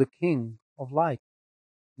for the King of light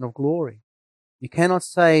and of glory. You cannot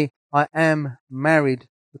say, I am married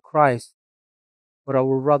to Christ, but I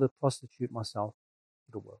will rather prostitute myself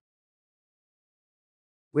to the world.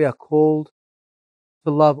 We are called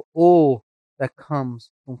to love all that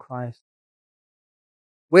comes from Christ.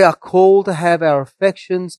 We are called to have our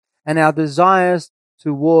affections and our desires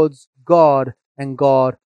towards God and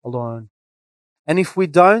God alone. And if we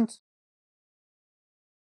don't,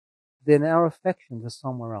 then our affections are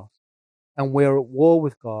somewhere else. And we're at war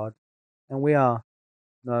with God, and we are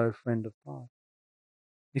no friend of God.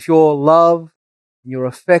 If your love, your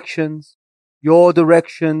affections, your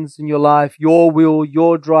directions in your life, your will,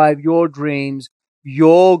 your drive, your dreams,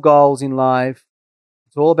 your goals in life,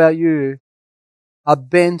 it's all about you, are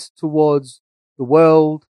bent towards the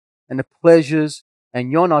world and the pleasures,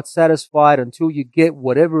 and you're not satisfied until you get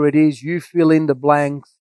whatever it is, you fill in the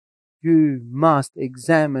blanks, you must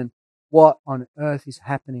examine what on earth is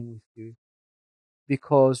happening with you,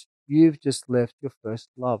 because you've just left your first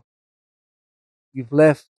love. You've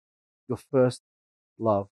left your first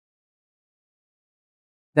love.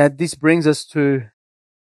 Now, this brings us to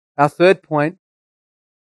our third point.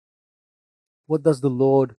 What does the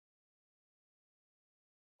Lord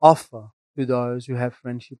offer to those who have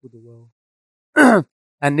friendship with the world?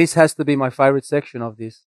 And this has to be my favorite section of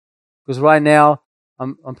this, because right now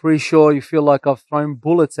I'm pretty sure you feel like I've thrown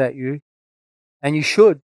bullets at you, and you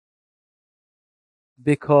should,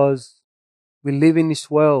 because we live in this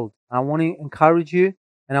world. I want to encourage you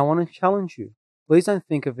and I want to challenge you. Please don't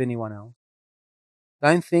think of anyone else.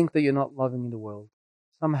 Don't think that you're not loving the world.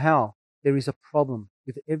 Somehow there is a problem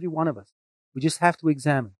with every one of us. We just have to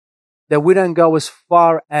examine that we don't go as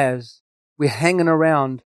far as we're hanging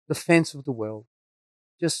around the fence of the world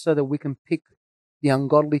just so that we can pick the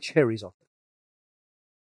ungodly cherries off it.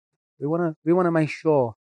 We want to make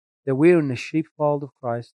sure that we're in the sheepfold of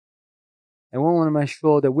Christ, and we want to make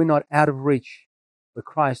sure that we're not out of reach where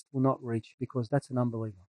Christ will not reach, because that's an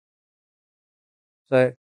unbeliever.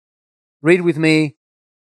 So read with me.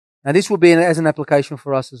 Now this will be as an application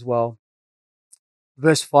for us as well.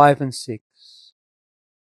 Verse 5 and 6.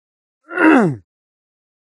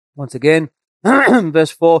 Once again,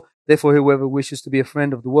 verse 4, therefore whoever wishes to be a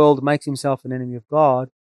friend of the world makes himself an enemy of God.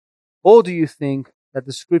 Or do you think that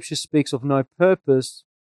the scripture speaks of no purpose?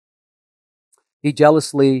 He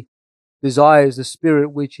jealously desires the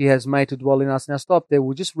Spirit which he has made to dwell in us. Now stop there.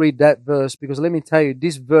 We'll just read that verse, because let me tell you,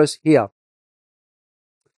 this verse here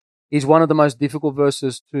is one of the most difficult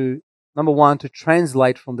verses to, number one, to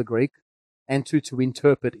translate from the Greek, and two, to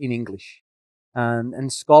interpret in English.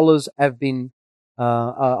 And scholars have been,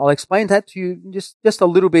 I'll explain that to you just a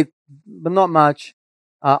little bit, but not much.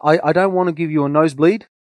 I don't want to give you a nosebleed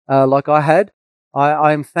like I had.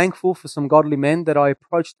 I am thankful for some godly men that I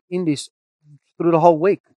approached in this through the whole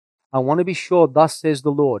week. I want to be sure, thus says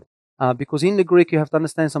the Lord. Because in the Greek, you have to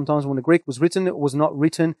understand, sometimes when the Greek was written, it was not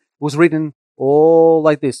written. It was written all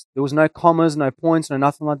like this. There was no commas, no points, no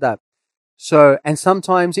nothing like that. So, and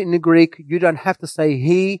sometimes in the Greek, you don't have to say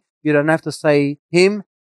he, you don't have to say him.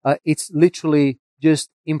 It's literally just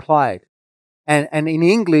implied. And in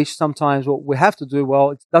English, sometimes what we have to do,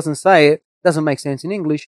 well, it doesn't say it, doesn't make sense in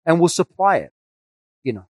English, and we'll supply it,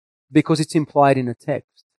 because it's implied in the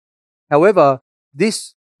text. However,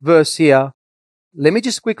 this verse here, let me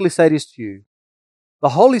just quickly say this to you. The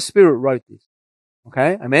Holy Spirit wrote this.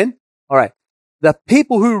 Okay? Amen? All right. The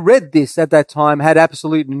people who read this at that time had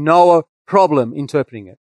absolutely no problem interpreting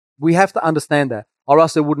it. We have to understand that, or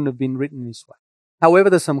else it wouldn't have been written this way. However,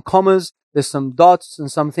 there's some commas, there's some dots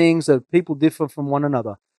and some things that people differ from one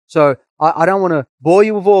another. So I don't want to bore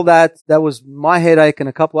you with all that. That was my headache and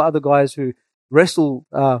a couple of other guys who wrestled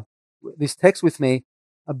this text with me.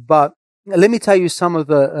 But let me tell you some of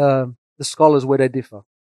the scholars where they differ.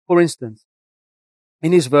 For instance,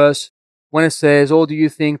 in this verse, when it says, or do you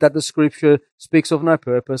think that the scripture speaks of no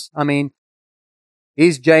purpose? I mean,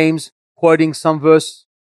 is James quoting some verse,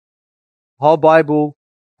 whole Bible.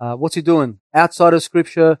 What's he doing? Outside of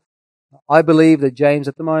Scripture, I believe that James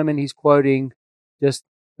at the moment, he's quoting just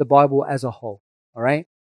the Bible as a whole. All right?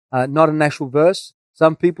 Not an actual verse.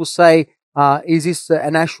 Some people say, is this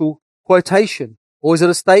an actual quotation? Or is it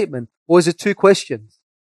a statement? Or is it two questions?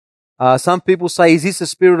 Some people say, is this the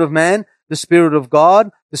spirit of man, the spirit of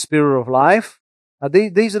God, the spirit of life?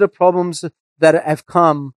 These are the problems that have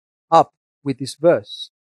come up with this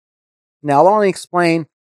verse. Now, I want to explain,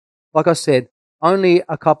 like I said, only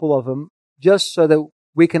a couple of them, just so that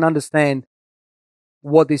we can understand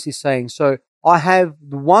what this is saying. So I have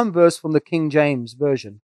the one verse from the King James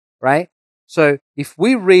Version, right? So if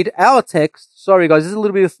we read our text, sorry guys,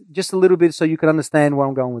 just a little bit so you can understand where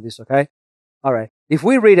I'm going with this, okay? All right. If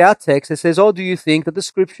we read our text, it says, "Oh, do you think that the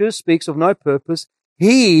Scripture speaks of no purpose?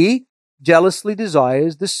 He jealously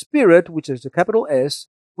desires the Spirit," which is a capital S,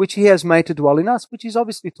 "which he has made to dwell in us," which is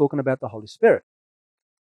obviously talking about the Holy Spirit.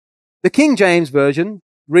 The King James Version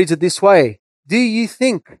reads it this way: "Do you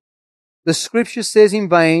think the Scripture says in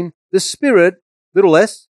vain, the Spirit, little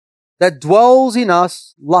s, that dwells in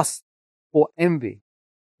us lusts for envy?"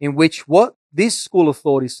 In which what this school of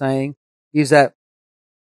thought is saying is that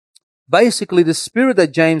basically the Spirit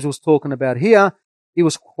that James was talking about here, he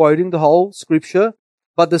was quoting the whole Scripture,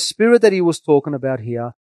 but the Spirit that he was talking about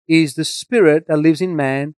here is the Spirit that lives in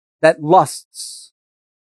man that lusts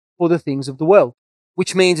for the things of the world.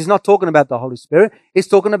 Which means he's not talking about the Holy Spirit, he's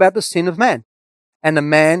talking about the sin of man. And the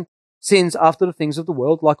man sins after the things of the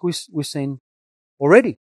world, like we've seen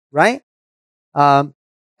already, right? And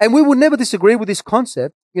we would never disagree with this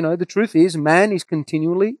concept. You know, the truth is, man is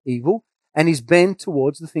continually evil, and he's bent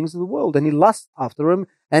towards the things of the world, and he lusts after them,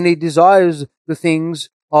 and he desires the things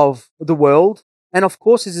of the world. And of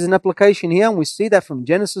course, this is an application here, and we see that from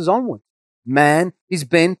Genesis onward. Man is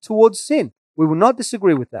bent towards sin. We will not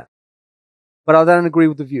disagree with that. But I don't agree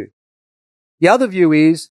with the view. The other view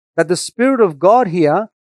is that the Spirit of God here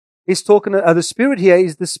is the Spirit here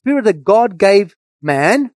is the Spirit that God gave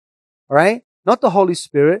man, all right? Not the Holy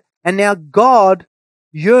Spirit. And now God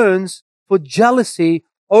yearns for jealousy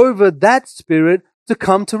over that Spirit to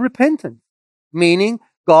come to repentance. Meaning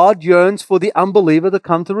God yearns for the unbeliever to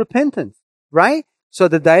come to repentance, right? So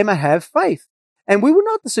that they may have faith. And we would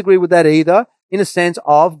not disagree with that either, in a sense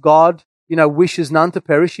of God, wishes none to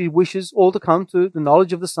perish. He wishes all to come to the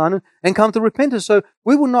knowledge of the Son and come to repentance. So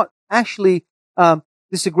we will not actually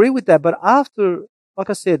disagree with that. But after, like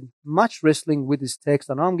I said, much wrestling with this text,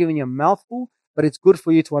 I know I'm giving you a mouthful, but it's good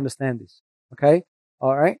for you to understand this. Okay?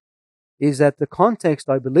 All right? Is that the context,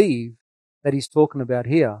 I believe, that he's talking about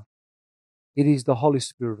here, it is the Holy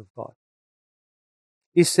Spirit of God.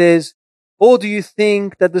 He says, "Or do you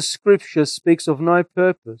think that the Scripture speaks of no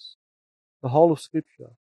purpose?" The whole of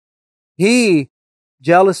Scripture. "He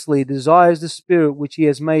jealously desires the Spirit which he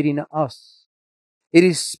has made in us." It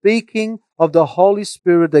is speaking of the Holy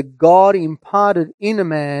Spirit that God imparted in a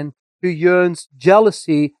man who yearns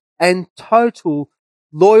jealousy and total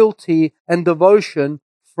loyalty and devotion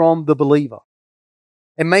from the believer.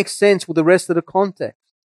 It makes sense with the rest of the context,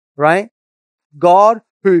 right? God,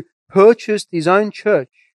 who purchased his own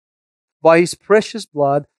church by his precious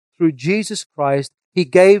blood through Jesus Christ, he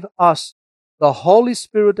gave us the Holy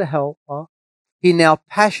Spirit to help us. He now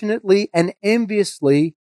passionately and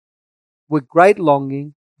enviously, with great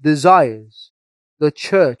longing, desires the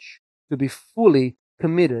church to be fully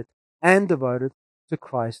committed and devoted to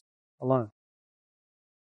Christ alone.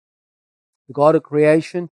 The God of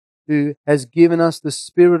creation, who has given us the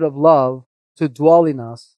Spirit of love to dwell in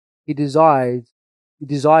us, he desires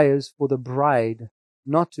for the bride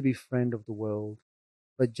not to be friend of the world,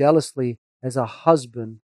 but jealously as a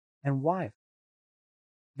husband and wife.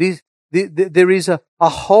 There is a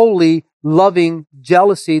holy, loving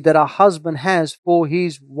jealousy that a husband has for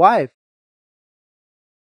his wife.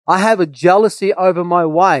 I have a jealousy over my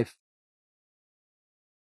wife.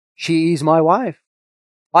 She is my wife.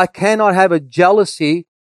 I cannot have a jealousy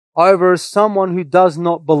over someone who does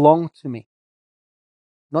not belong to me.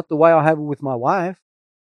 Not the way I have it with my wife.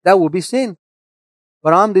 That will be sin.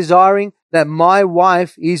 But I'm desiring that my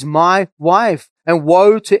wife is my wife. And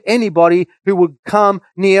woe to anybody who would come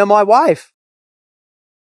near my wife.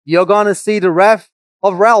 You're going to see the wrath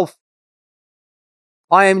of Ralph.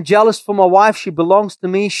 I am jealous for my wife. She belongs to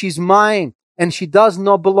me. She's mine. And she does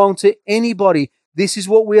not belong to anybody. This is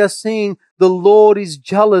what we are seeing. The Lord is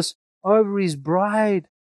jealous over his bride.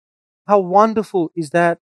 How wonderful is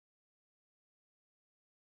that?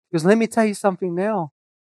 Because let me tell you something now.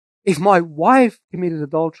 If my wife committed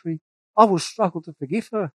adultery, I will struggle to forgive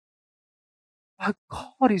her. But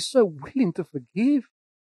God is so willing to forgive,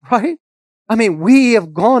 right? We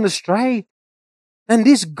have gone astray. And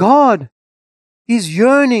this God is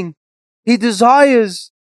yearning. He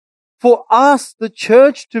desires for us, the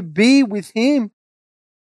church, to be with Him.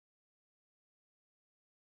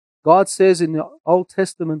 God says in the Old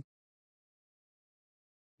Testament,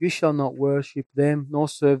 you shall not worship them nor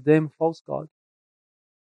serve them, false gods.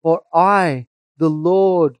 For I, the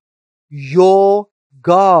Lord, your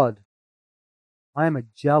God, I am a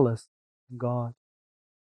jealous God.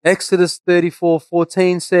 Exodus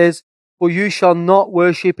 34:14 says, for you shall not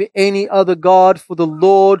worship any other God, for the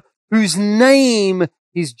Lord, whose name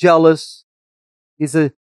is jealous, is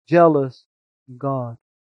a jealous God.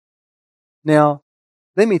 Now,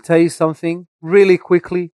 let me tell you something really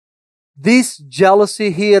quickly. This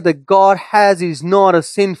jealousy here that God has is not a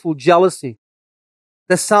sinful jealousy.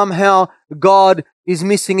 That somehow God is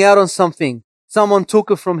missing out on something. Someone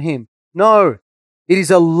took it from Him. No. It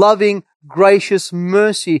is a loving, gracious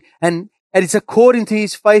mercy, and it's according to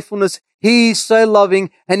His faithfulness. He is so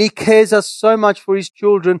loving and He cares us so much for His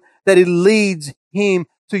children that it leads Him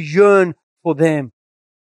to yearn for them.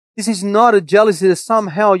 This is not a jealousy that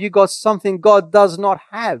somehow you got something God does not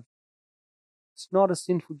have. It's not a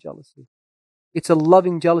sinful jealousy. It's a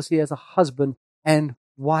loving jealousy as a husband and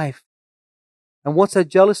wife. And what's that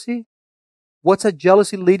jealousy? What's that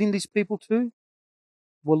jealousy leading these people to?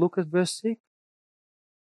 Well, look at verse 6.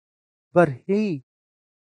 But He,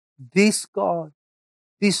 this God,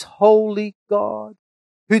 this holy God,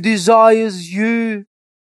 who desires you,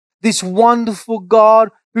 this wonderful God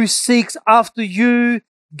who seeks after you,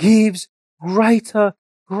 gives greater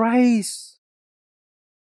grace.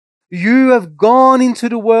 You have gone into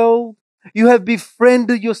the world. You have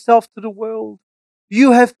befriended yourself to the world.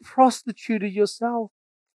 You have prostituted yourself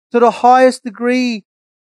to the highest degree,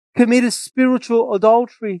 committed spiritual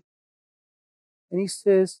adultery. And He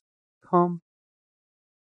says, come.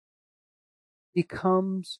 He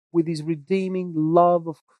comes with His redeeming love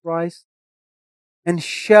of Christ and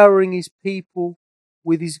showering His people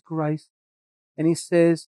with His grace. And He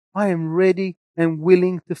says, I am ready and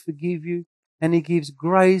willing to forgive you. And He gives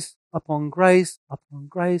grace upon grace upon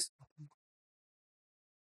grace upon grace.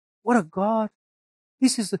 What a God.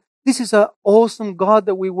 This is an awesome God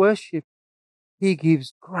that we worship. He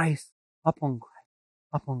gives grace upon grace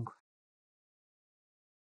upon grace.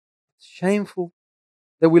 It's shameful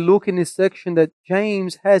that we look in this section that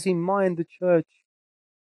James has in mind the church.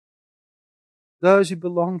 Those who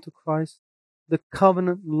belong to Christ, the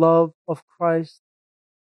covenant love of Christ.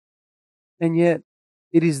 And yet,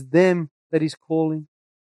 it is them that He's calling.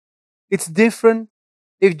 It's different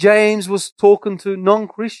if James was talking to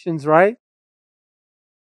non-Christians, right?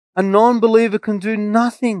 A non-believer can do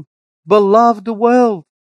nothing but love the world.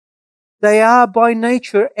 They are by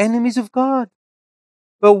nature enemies of God.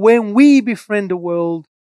 But when we befriend the world,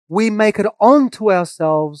 we make it onto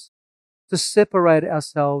ourselves to separate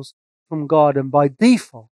ourselves from God. And by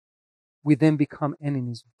default, we then become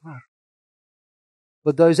enemies of God.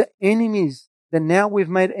 But those enemies that now we've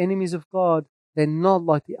made enemies of God, they're not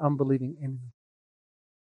like the unbelieving enemy.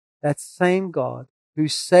 That same God who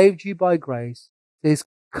saved you by grace says,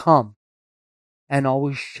 come, and I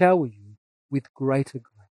will shower you with greater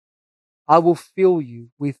grace. I will fill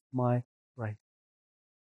you with my grace.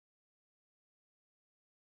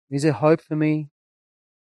 Is there hope for me?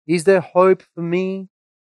 Is there hope for me?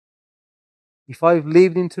 If I've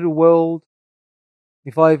lived into the world,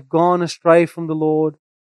 if I've gone astray from the Lord,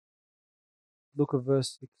 look at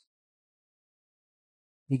verse 6.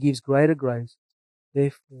 He gives greater grace.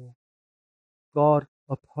 Therefore, God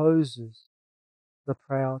opposes the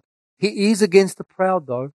proud. He is against the proud,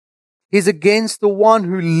 though. He's against the one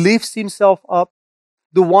who lifts himself up,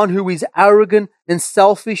 the one who is arrogant and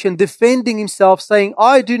selfish and defending himself, saying,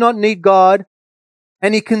 I do not need God.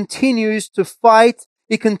 And he continues to fight.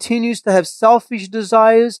 He continues to have selfish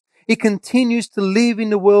desires. He continues to live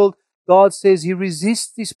in the world. God says He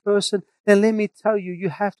resists this person. Then let me tell you, you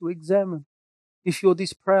have to examine if you're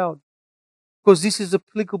this proud. Because this is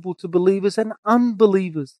applicable to believers and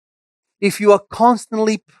unbelievers. If you are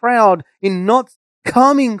constantly proud in not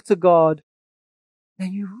coming to God,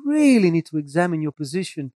 then you really need to examine your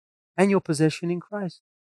position and your possession in Christ.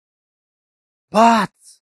 But,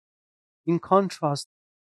 in contrast,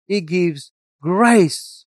 He gives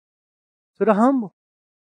grace to the humble.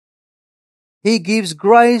 He gives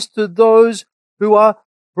grace to those who are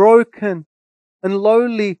broken and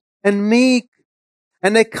lowly and meek.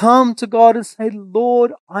 And they come to God and say,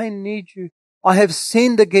 Lord, I need you. I have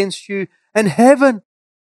sinned against you. And heaven,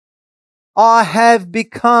 I have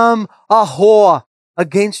become a whore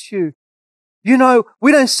against you. You know,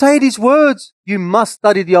 we don't say these words. You must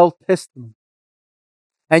study the Old Testament.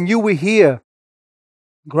 And you will hear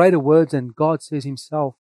greater words than God says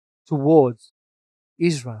himself towards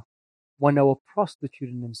Israel when they were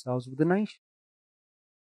prostituting themselves with the nation.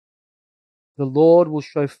 The Lord will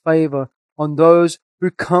show favor on those who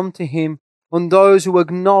come to him, on those who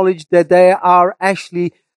acknowledge that they are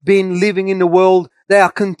actually been living in the world. They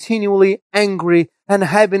are continually angry and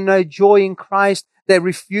having no joy in Christ. They're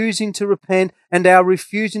refusing to repent and they are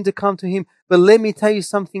refusing to come to him. But let me tell you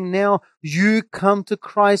something now. You come to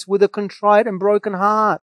Christ with a contrite and broken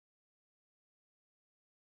heart.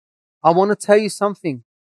 I want to tell you something.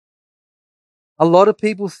 A lot of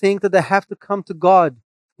people think that they have to come to God.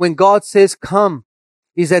 When God says come,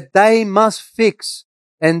 is that they must fix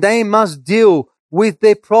and they must deal with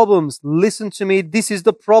their problems. Listen to me. This is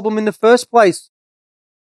the problem in the first place.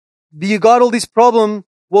 You got all these problems.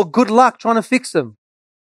 Well, good luck trying to fix them.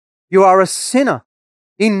 You are a sinner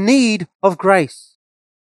in need of grace.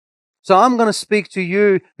 So I'm going to speak to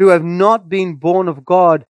you who have not been born of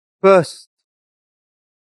God first.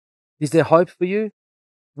 Is there hope for you?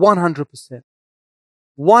 100%.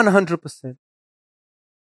 100%.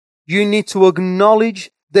 You need to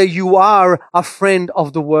acknowledge that you are a friend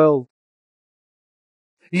of the world.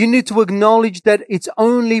 You need to acknowledge that it's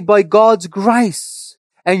only by God's grace,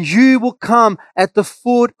 and you will come at the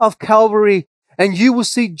foot of Calvary and you will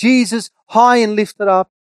see Jesus high and lifted up,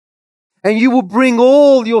 and you will bring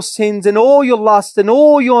all your sins and all your lust and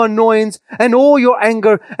all your annoyance and all your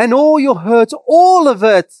anger and all your hurts, all of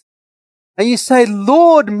it. And you say,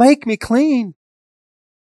 Lord, make me clean.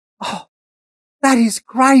 Oh, that is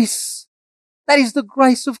grace. That is the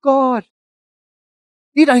grace of God.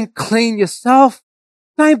 You don't clean yourself.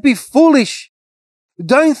 Don't be foolish.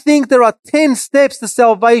 Don't think there are 10 steps to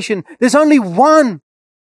salvation. There's only one.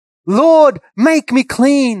 Lord, make me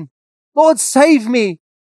clean. Lord, save me.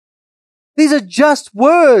 These are just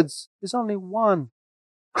words. There's only one.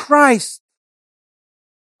 Christ.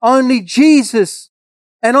 Only Jesus.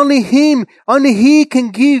 And only Him. Only He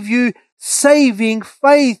can give you saving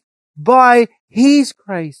faith by His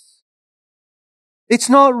grace. It's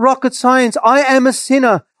not rocket science. I am a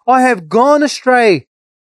sinner. I have gone astray.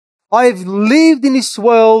 I have lived in this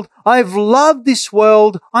world. I have loved this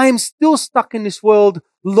world. I am still stuck in this world.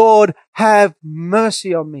 Lord, have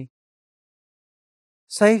mercy on me.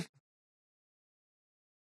 Save me.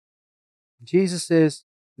 Jesus says,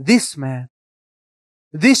 this man,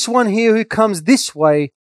 this one here who comes this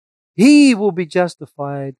way, he will be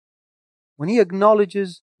justified when he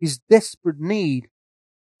acknowledges his desperate need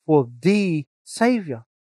for the Savior.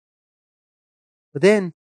 But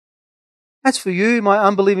then, as for you, my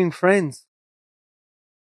unbelieving friends,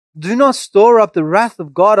 do not store up the wrath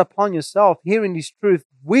of God upon yourself, hearing this truth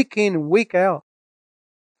week in and week out.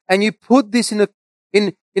 And you put this in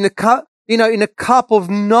a cup of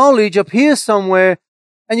knowledge up here somewhere,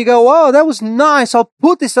 and you go, oh, that was nice. I'll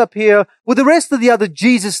put this up here with the rest of the other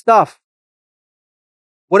Jesus stuff.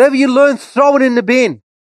 Whatever you learn, throw it in the bin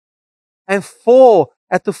and fall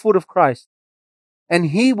at the foot of Christ, and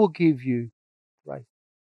He will give you grace.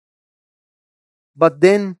 But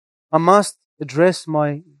then I must address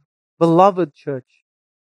my beloved church,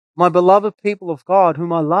 my beloved people of God,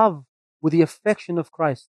 whom I love with the affection of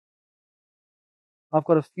Christ. I've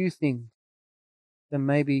got a few things that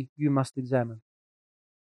maybe you must examine.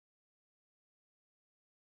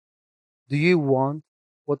 Do you want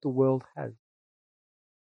what the world has?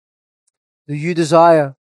 Do you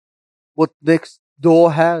desire what next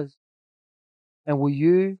door has? And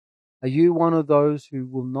are you one of those who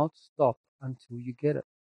will not stop until you get it?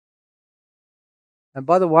 And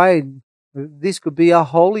by the way, this could be a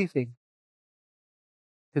holy thing.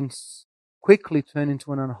 It can quickly turn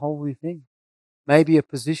into an unholy thing. Maybe a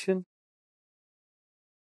position,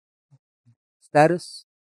 status,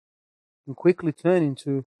 can quickly turn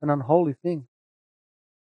into an unholy thing.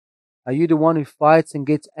 Are you the one who fights and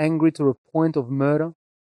gets angry to a point of murder?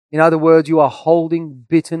 In other words, you are holding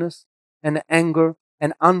bitterness and anger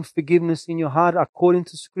and unforgiveness in your heart according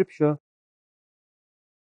to Scripture.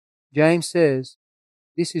 James says,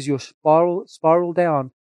 this is your spiral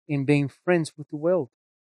down in being friends with the world.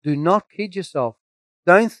 Do not kid yourself.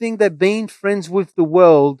 Don't think that being friends with the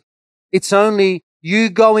world, it's only you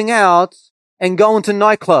going out and going to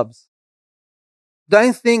nightclubs.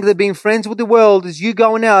 Don't think that being friends with the world is you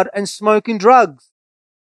going out and smoking drugs.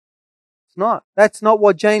 It's not. That's not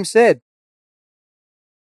what James said.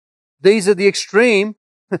 These are the extreme,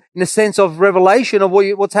 in the sense of revelation of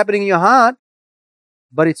what's happening in your heart.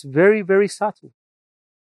 But it's very, very subtle.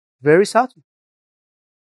 Very subtle.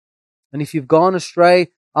 And if you've gone astray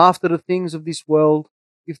after the things of this world,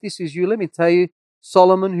 if this is you, let me tell you,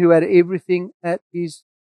 Solomon, who had everything at his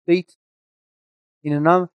feet, In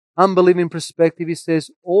an unbelieving perspective, he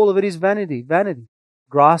says all of it is vanity, vanity,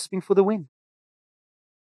 grasping for the wind.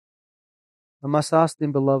 I must ask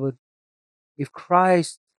them, beloved, if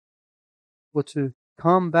Christ were to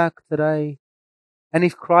come back today, and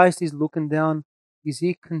if Christ is looking down, is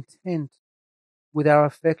he content with our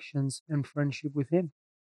affections and friendship with him?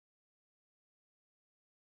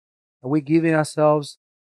 Are we giving ourselves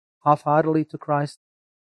half-heartedly to Christ?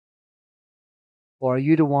 Or are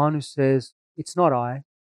you the one who says, it's not I,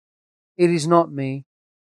 it is not me.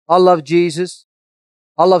 I love Jesus.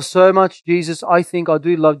 I love so much Jesus. I think I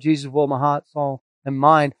do love Jesus with all my heart, soul, and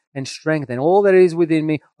mind, and strength, and all that is within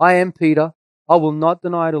me. I am Peter. I will not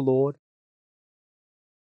deny the Lord.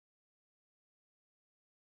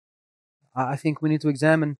 I think we need to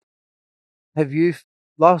examine, have you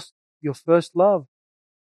lost your first love?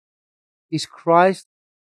 Is Christ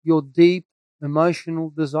your deep emotional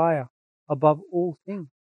desire above all things?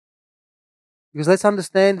 Because let's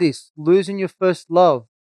understand this, losing your first love,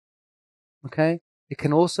 okay, it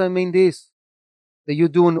can also mean this, that you're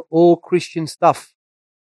doing all Christian stuff.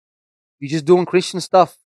 You're just doing Christian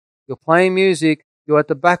stuff. You're playing music, you're at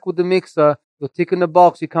the back with the mixer, you're ticking the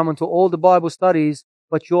box, you come into all the Bible studies,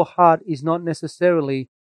 but your heart is not necessarily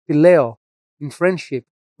phileo, in friendship,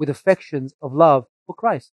 with affections of love for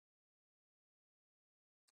Christ.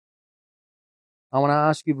 I want to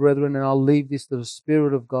ask you, brethren, and I'll leave this to the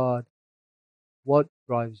Spirit of God. What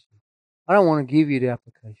drives you? I don't want to give you the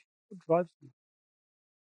application. What drives you?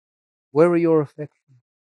 Where are your affections?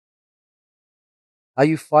 Are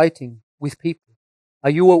you fighting with people? Are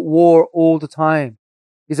you at war all the time?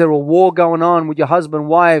 Is there a war going on with your husband,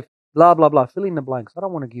 wife, blah, blah, blah? Fill in the blanks. I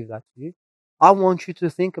don't want to give that to you. I want you to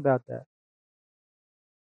think about that.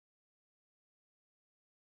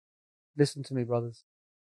 Listen to me, brothers.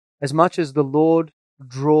 As much as the Lord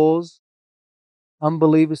draws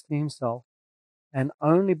unbelievers to himself, and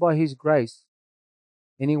only by his grace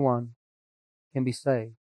anyone can be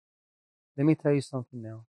saved. Let me tell you something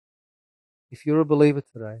now. If you're a believer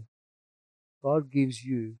today, God gives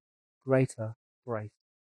you greater grace.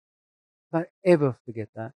 Don't ever forget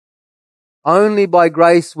that. Only by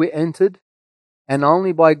grace we entered, and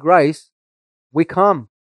only by grace we come.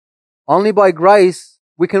 Only by grace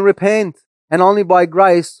we can repent, and only by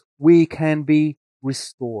grace we can be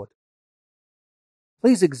restored.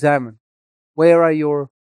 Please examine, where are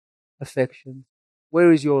your affections?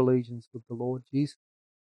 Where is your allegiance with the Lord Jesus?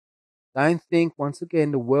 Don't think, once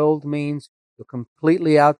again, the world means you're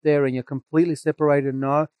completely out there and you're completely separated.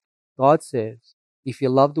 No, God says, if you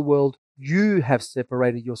love the world, you have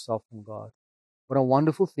separated yourself from God. What a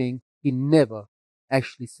wonderful thing. He never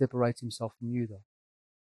actually separates himself from you, though.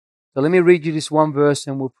 So let me read you this one verse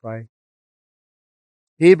and we'll pray.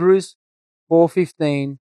 Hebrews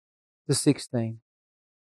 4:15 to 16.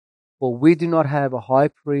 For we do not have a high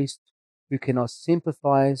priest who cannot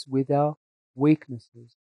sympathize with our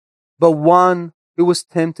weaknesses, but one who was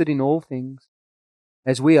tempted in all things,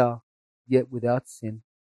 as we are, yet without sin.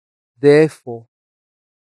 Therefore,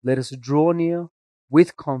 let us draw near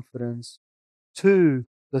with confidence to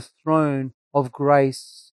the throne of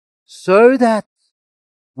grace, so that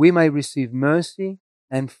we may receive mercy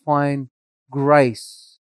and find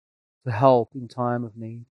grace to help in time of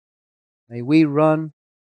need. May we run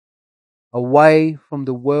away from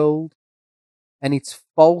the world and its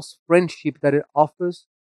false friendship that it offers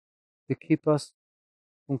to keep us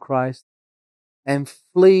from Christ, and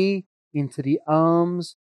flee into the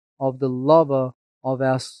arms of the lover of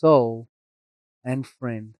our soul and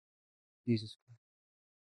friend, Jesus Christ.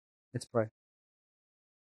 Let's pray.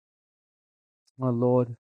 Oh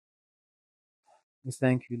Lord, we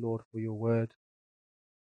thank you, Lord, for your word.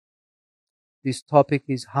 This topic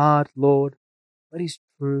is hard, Lord, but it's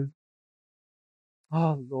true.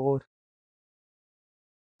 Oh Lord,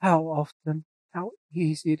 how often, how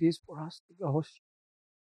easy it is for us to go astray.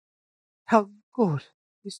 How good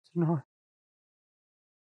it is to know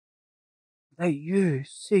that you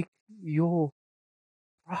seek your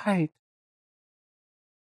bride.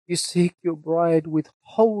 You seek your bride with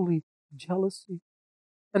holy jealousy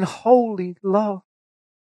and holy love.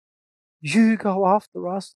 You go after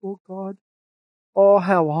us, Lord God. Oh,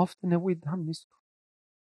 how often have we done this?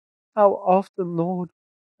 How often, Lord,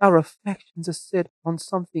 our affections are set on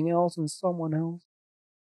something else and someone else.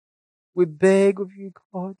 We beg of you,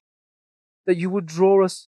 God, that you would draw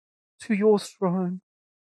us to your throne.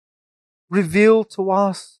 Reveal to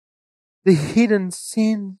us the hidden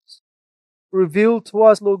sins. Reveal to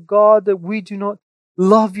us, Lord God, that we do not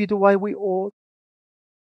love you the way we ought.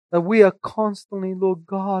 That we are constantly, Lord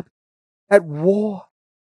God, at war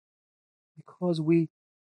because we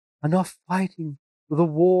are not fighting the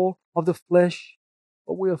war of the flesh,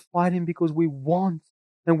 but we are fighting because we want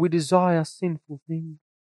and we desire sinful things.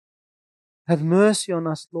 Have mercy on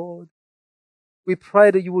us, Lord. We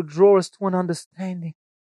pray that you will draw us to an understanding.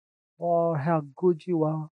 Oh, how good you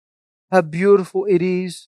are. How beautiful it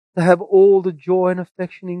is to have all the joy and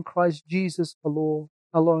affection in Christ Jesus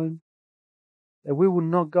alone. That we will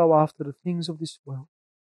not go after the things of this world.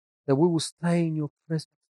 That we will stay in your presence.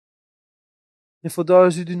 And for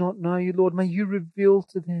those who do not know you, Lord, may you reveal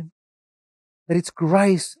to them that it's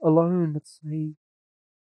grace alone that saves.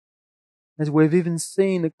 As we've even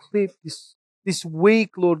seen a clip this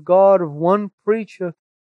week, Lord God, of one preacher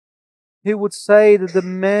who would say that the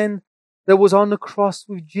man that was on the cross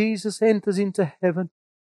with Jesus enters into heaven.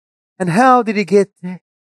 And how did he get there?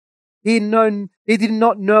 He did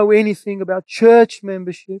not know anything about church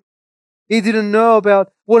membership. He didn't know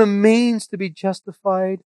about what it means to be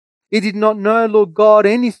justified. He did not know, Lord God,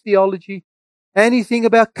 any theology, anything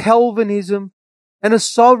about Calvinism and the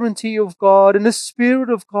sovereignty of God and the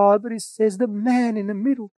Spirit of God. But it says the man in the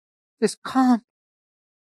middle says, come.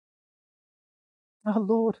 Oh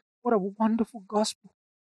Lord, what a wonderful gospel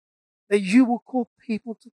that you will call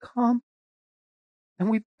people to come. And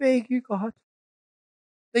we beg you, God,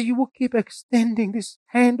 that you will keep extending this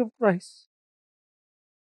hand of grace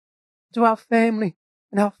to our family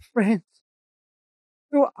and our friends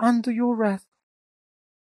who are under your wrath,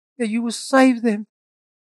 that you will save them,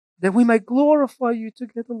 that we may glorify you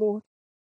together, Lord.